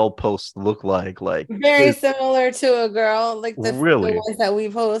male post look like? Like Very similar to a girl, like the really? ones that we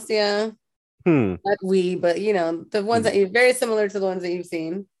post, yeah. Hmm. Not we, but the ones that you very similar to the ones that you've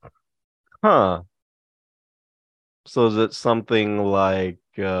seen. Huh. So is it something like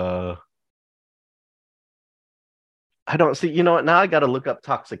I don't see, what? Now I got to look up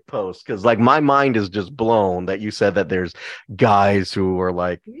toxic posts because, like, my mind is just blown that you said that there's guys who are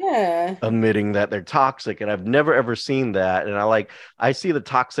like Yeah. admitting that they're toxic, and I've never ever seen that. And I see the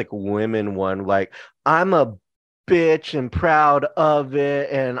toxic women one, like, I'm a bitch and proud of it,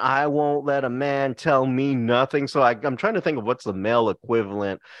 and I won't let a man tell me nothing. So I'm trying to think of what's the male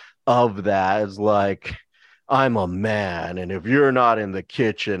equivalent of that. Is like, I'm a man, and if you're not in the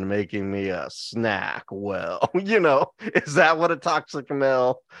kitchen making me a snack, well, is that what a toxic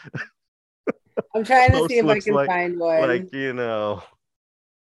male I'm trying to post see if I looks can like? find one. Like,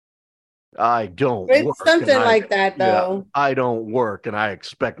 I don't It's work. something like that, though. I don't work, and I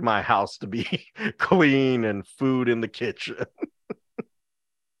expect my house to be clean and food in the kitchen.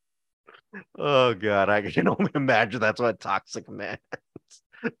 Oh God, I can only imagine that's what toxic man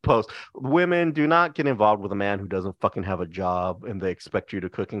post. Women, do not get involved with a man who doesn't fucking have a job and they expect you to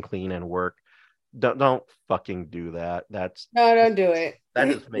cook and clean and work. Don't fucking do that. No, don't do it. That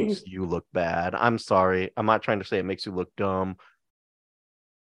just makes you look bad. I'm sorry. I'm not trying to say it makes you look dumb.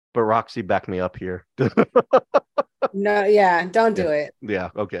 But Roxy, back me up here. No, yeah, don't do it.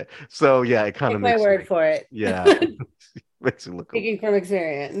 Yeah, okay. So yeah, it kind of Take makes my word for it. Yeah. Makes you look Speaking from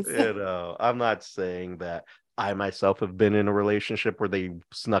experience. I'm not saying that. I myself have been in a relationship where they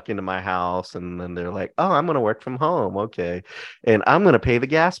snuck into my house and then they're like, oh, I'm going to work from home. Okay. And I'm going to pay the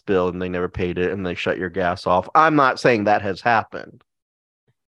gas bill. And they never paid it and they shut your gas off. I'm not saying that has happened.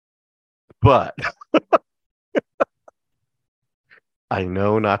 But I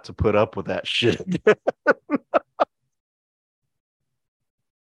know not to put up with that shit.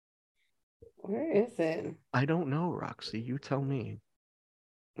 Where is it? I don't know, Roxy. You tell me.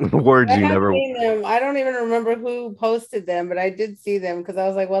 Words I you have never. seen them. I don't even remember who posted them, but I did see them because I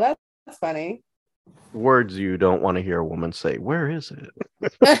was like, well, that's funny. Words you don't want to hear a woman say. Where is it?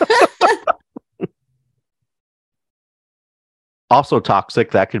 Also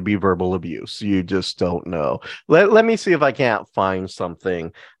toxic, that could be verbal abuse. You just don't know. Let me see if I can't find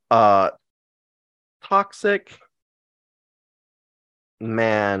something. Toxic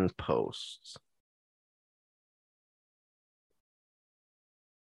man posts.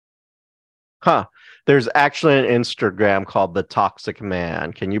 Huh. There's actually an Instagram called The Toxic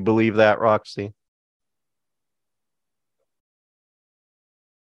Man. Can you believe that, Roxy?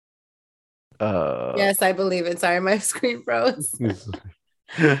 Uh, Yes, I believe it. Sorry, my screen froze.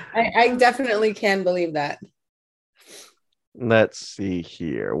 I definitely can believe that. let's see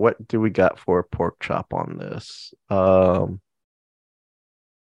here. What do we got for pork chop on this?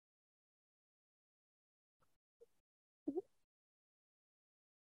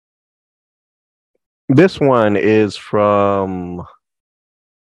 This one is from,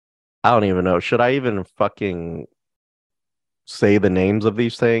 I don't even know. Should I even fucking say the names of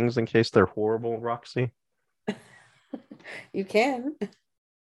these things in case they're horrible, Roxy? You can.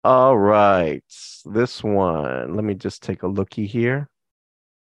 All right. This one, let me just take a looky here.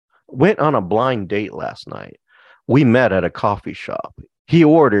 Went on a blind date last night. We met at a coffee shop. He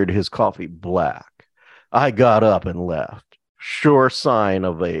ordered his coffee black. I got up and left. Sure sign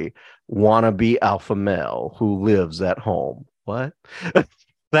of a wannabe alpha male who lives at home. What?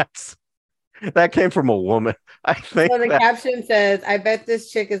 That's that came from a woman. I think So the that caption says, "I bet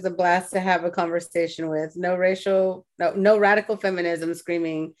this chick is a blast to have a conversation with. No radical feminism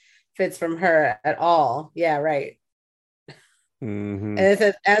screaming fits from her at all." Yeah, right. Mhm. And it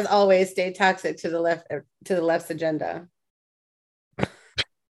says, "As always, stay toxic to the left's agenda."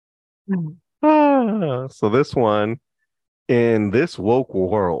 So this one, in this woke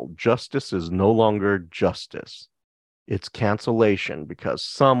world, justice is no longer justice. It's cancellation because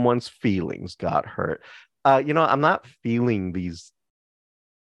someone's feelings got hurt. I'm not feeling these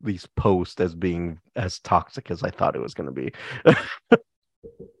posts as being as toxic as I thought it was going to be.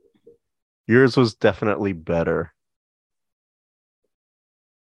 Yours was definitely better.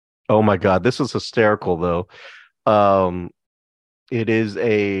 Oh my god, this is hysterical though. Um, it is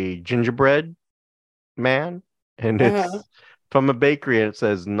a gingerbread man, and Uh-huh. it's from a bakery, and it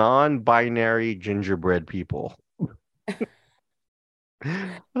says non-binary gingerbread people.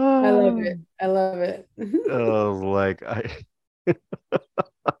 I love uh, it. I love it. like I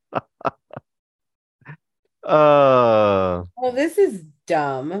uh Oh, this is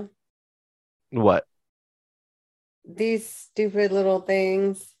dumb. what? These stupid little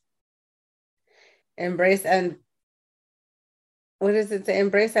things. Embrace and what does it say?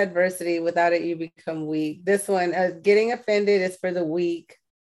 Embrace adversity. Without it, you become weak. This one, getting offended is for the weak.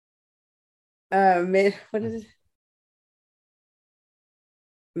 What is it?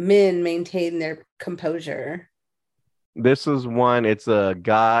 Men maintain their composure. This is one, it's a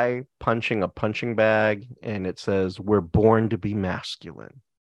guy punching a punching bag, and it says, "We're born to be masculine."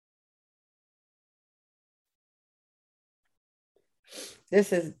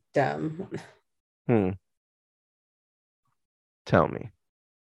 This is dumb. Hmm. Tell me.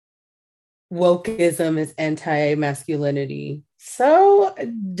 Wokeism is anti-masculinity. So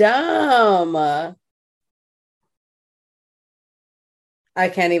dumb. I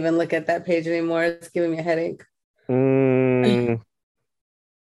can't even look at that page anymore. It's giving me a headache. Mm,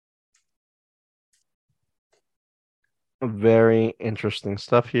 very interesting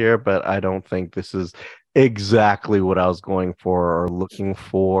stuff here, but I don't think this is exactly what I was going for or looking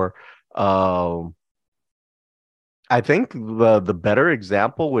for. Um, I think the better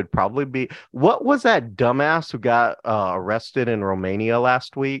example would probably be, what was that dumbass who got arrested in Romania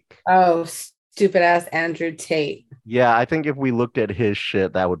last week? Oh, stupid ass Andrew Tate. Yeah, I think if we looked at his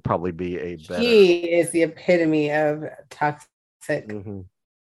shit, that would probably be a better. He is the epitome of toxic. Mhm.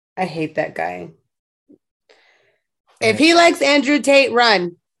 I hate that guy. If And he likes Andrew Tate,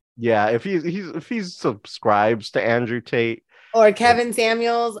 run. yeah, if he subscribes to Andrew Tate, Or then, Kevin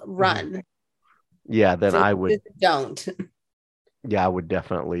Samuels, mhm. run. Yeah, then Just don't. I would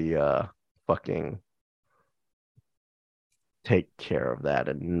definitely fucking take care of that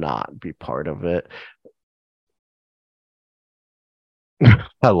and not be part of it.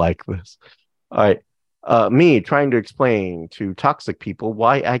 I like this. All right. Me trying to explain to toxic people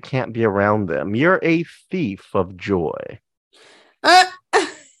why I can't be around them. You're a thief of joy.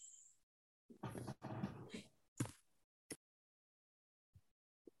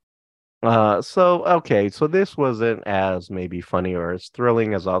 Uh, So this wasn't as maybe funny or as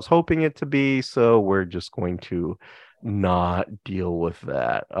thrilling as I was hoping it to be, so we're just going to not deal with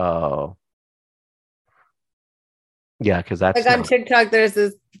that. Yeah, because that's like on not. TikTok, there's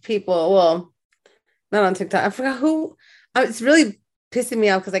this people. Well, not on TikTok. I forgot who. It's really pissing me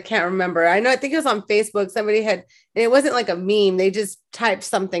off because I can't remember. I think it was on Facebook. Somebody had, and it wasn't like a meme. They just typed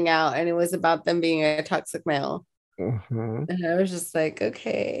something out and it was about them being a toxic male. Mm-hmm. And I was just like,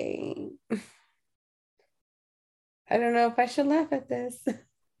 okay. I don't know if I should laugh at this.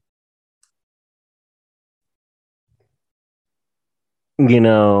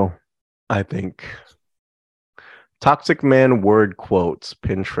 I think toxic man word quotes,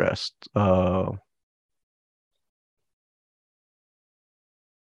 Pinterest.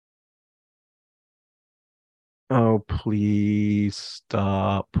 Oh, please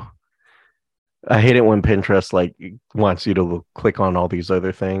stop. I hate it when Pinterest like wants you to click on all these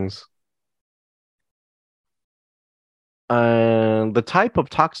other things. The type of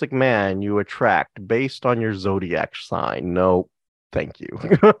toxic man you attract based on your zodiac sign. No, thank you.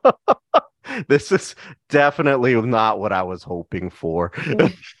 This is definitely not what I was hoping for.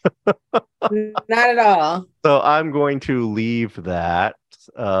 Not at all. So I'm going to leave that.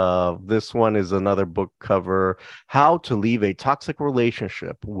 This one is another book cover, How to Leave a Toxic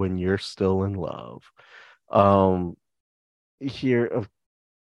Relationship When You're Still in Love. Here,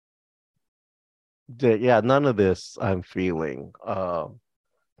 none of this I'm feeling.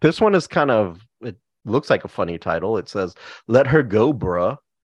 This one is it looks like a funny title. It says, Let Her Go, Bruh.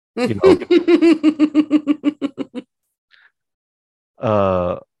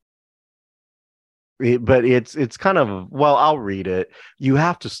 But it's kind of, well, I'll read it. You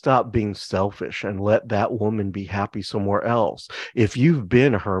have to stop being selfish and let that woman be happy somewhere else. If you've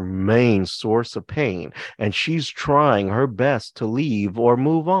been her main source of pain and she's trying her best to leave or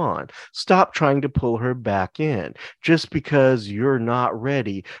move on, stop trying to pull her back in just because you're not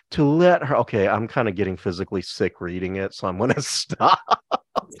ready to let her. Okay, I'm kind of getting physically sick reading it, so I'm going to stop.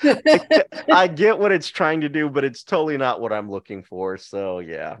 I get what it's trying to do, but it's totally not what I'm looking for. So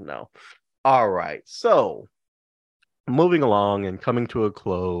yeah, no. All right. So moving along and coming to a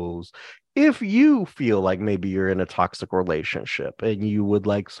close. If you feel like maybe you're in a toxic relationship and you would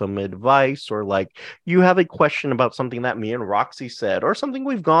like some advice, or like you have a question about something that me and Roxy said, or something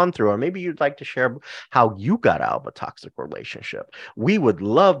we've gone through, or maybe you'd like to share how you got out of a toxic relationship, we would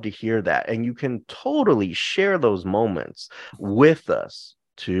love to hear that. And you can totally share those moments with us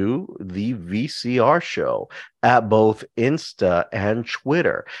to the VCR show at both Insta and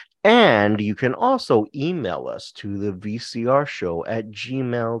Twitter. And you can also email us to the VCR show at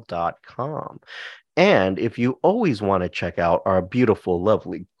gmail.com. And if you always want to check out our beautiful,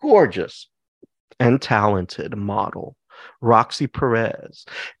 lovely, gorgeous, and talented model, Roxy Perez,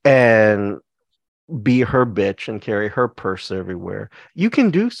 and be her bitch and carry her purse everywhere, you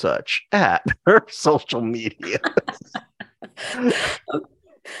can do such at her social media.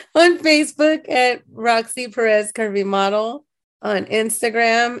 On Facebook at Roxy Perez Curvy Model, on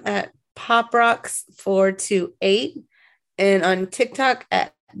Instagram at PopRocks428, and on TikTok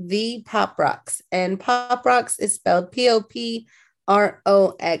at The Pop Rocks. And Pop Rocks is spelled POPROXX.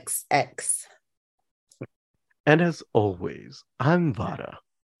 And as always, I'm Vada.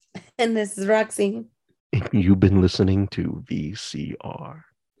 And this is Roxy. And you've been listening to VCR.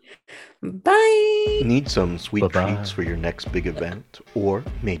 Bye. Need some sweet treats for your next big event? Or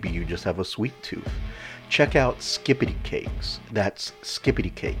maybe you just have a sweet tooth? Check out Skippity Cakes. That's Skippity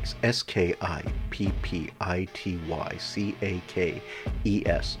Cakes,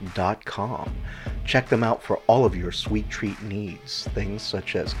 SKIPPITYCAKES.com. Check them out for all of your sweet treat needs, things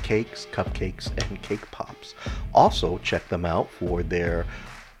such as cakes, cupcakes, and cake pops. Also, check them out for their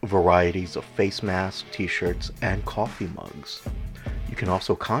varieties of face masks, t-shirts, and coffee mugs. You can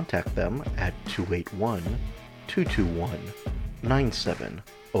also contact them at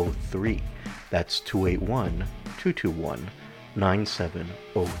 281-221-9703. That's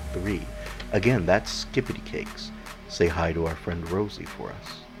 281-221-9703. Again, that's Skippity Cakes. Say hi to our friend Rosie for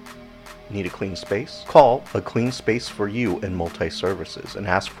us. Need a clean space? Call A Clean Space for You in Multi-Services and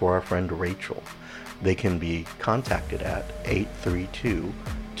ask for our friend Rachel. They can be contacted at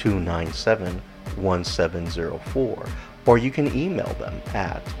 832-297-1704, or you can email them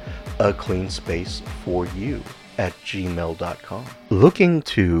at acleanspaceforyou@gmail.com. Looking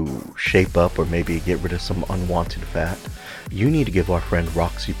to shape up or maybe get rid of some unwanted fat? You need to give our friend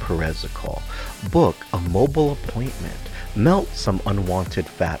Roxy Perez a call. Book a mobile appointment. Melt some unwanted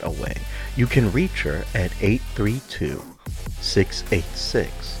fat away. You can reach her at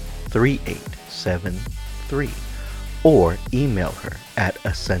 832-686-3873 or email her at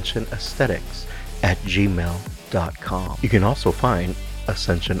ascensionaesthetics@gmail.com. You can also find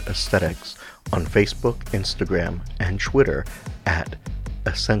Ascension Aesthetics on Facebook, Instagram, and Twitter at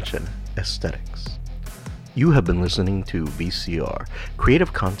Ascension Aesthetics. You have been listening to VCR,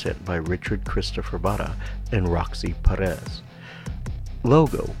 creative content by Richard Christopher Vada and Roxy Perez.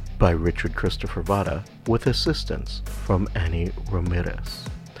 Logo by Richard Christopher Vada with assistance from Annie Ramirez.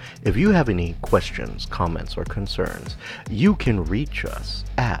 If you have any questions, comments, or concerns, you can reach us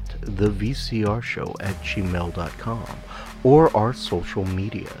at thevcrshow@gmail.com or our social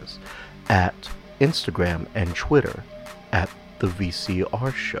medias at Instagram and Twitter at The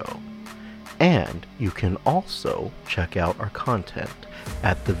VCR Show. And you can also check out our content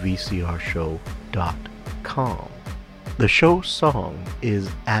at thevcrshow.com. The show's song is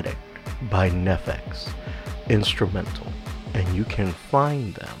Addict by Nefex, instrumental, and you can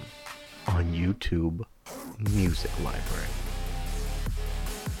find them on YouTube Music Library.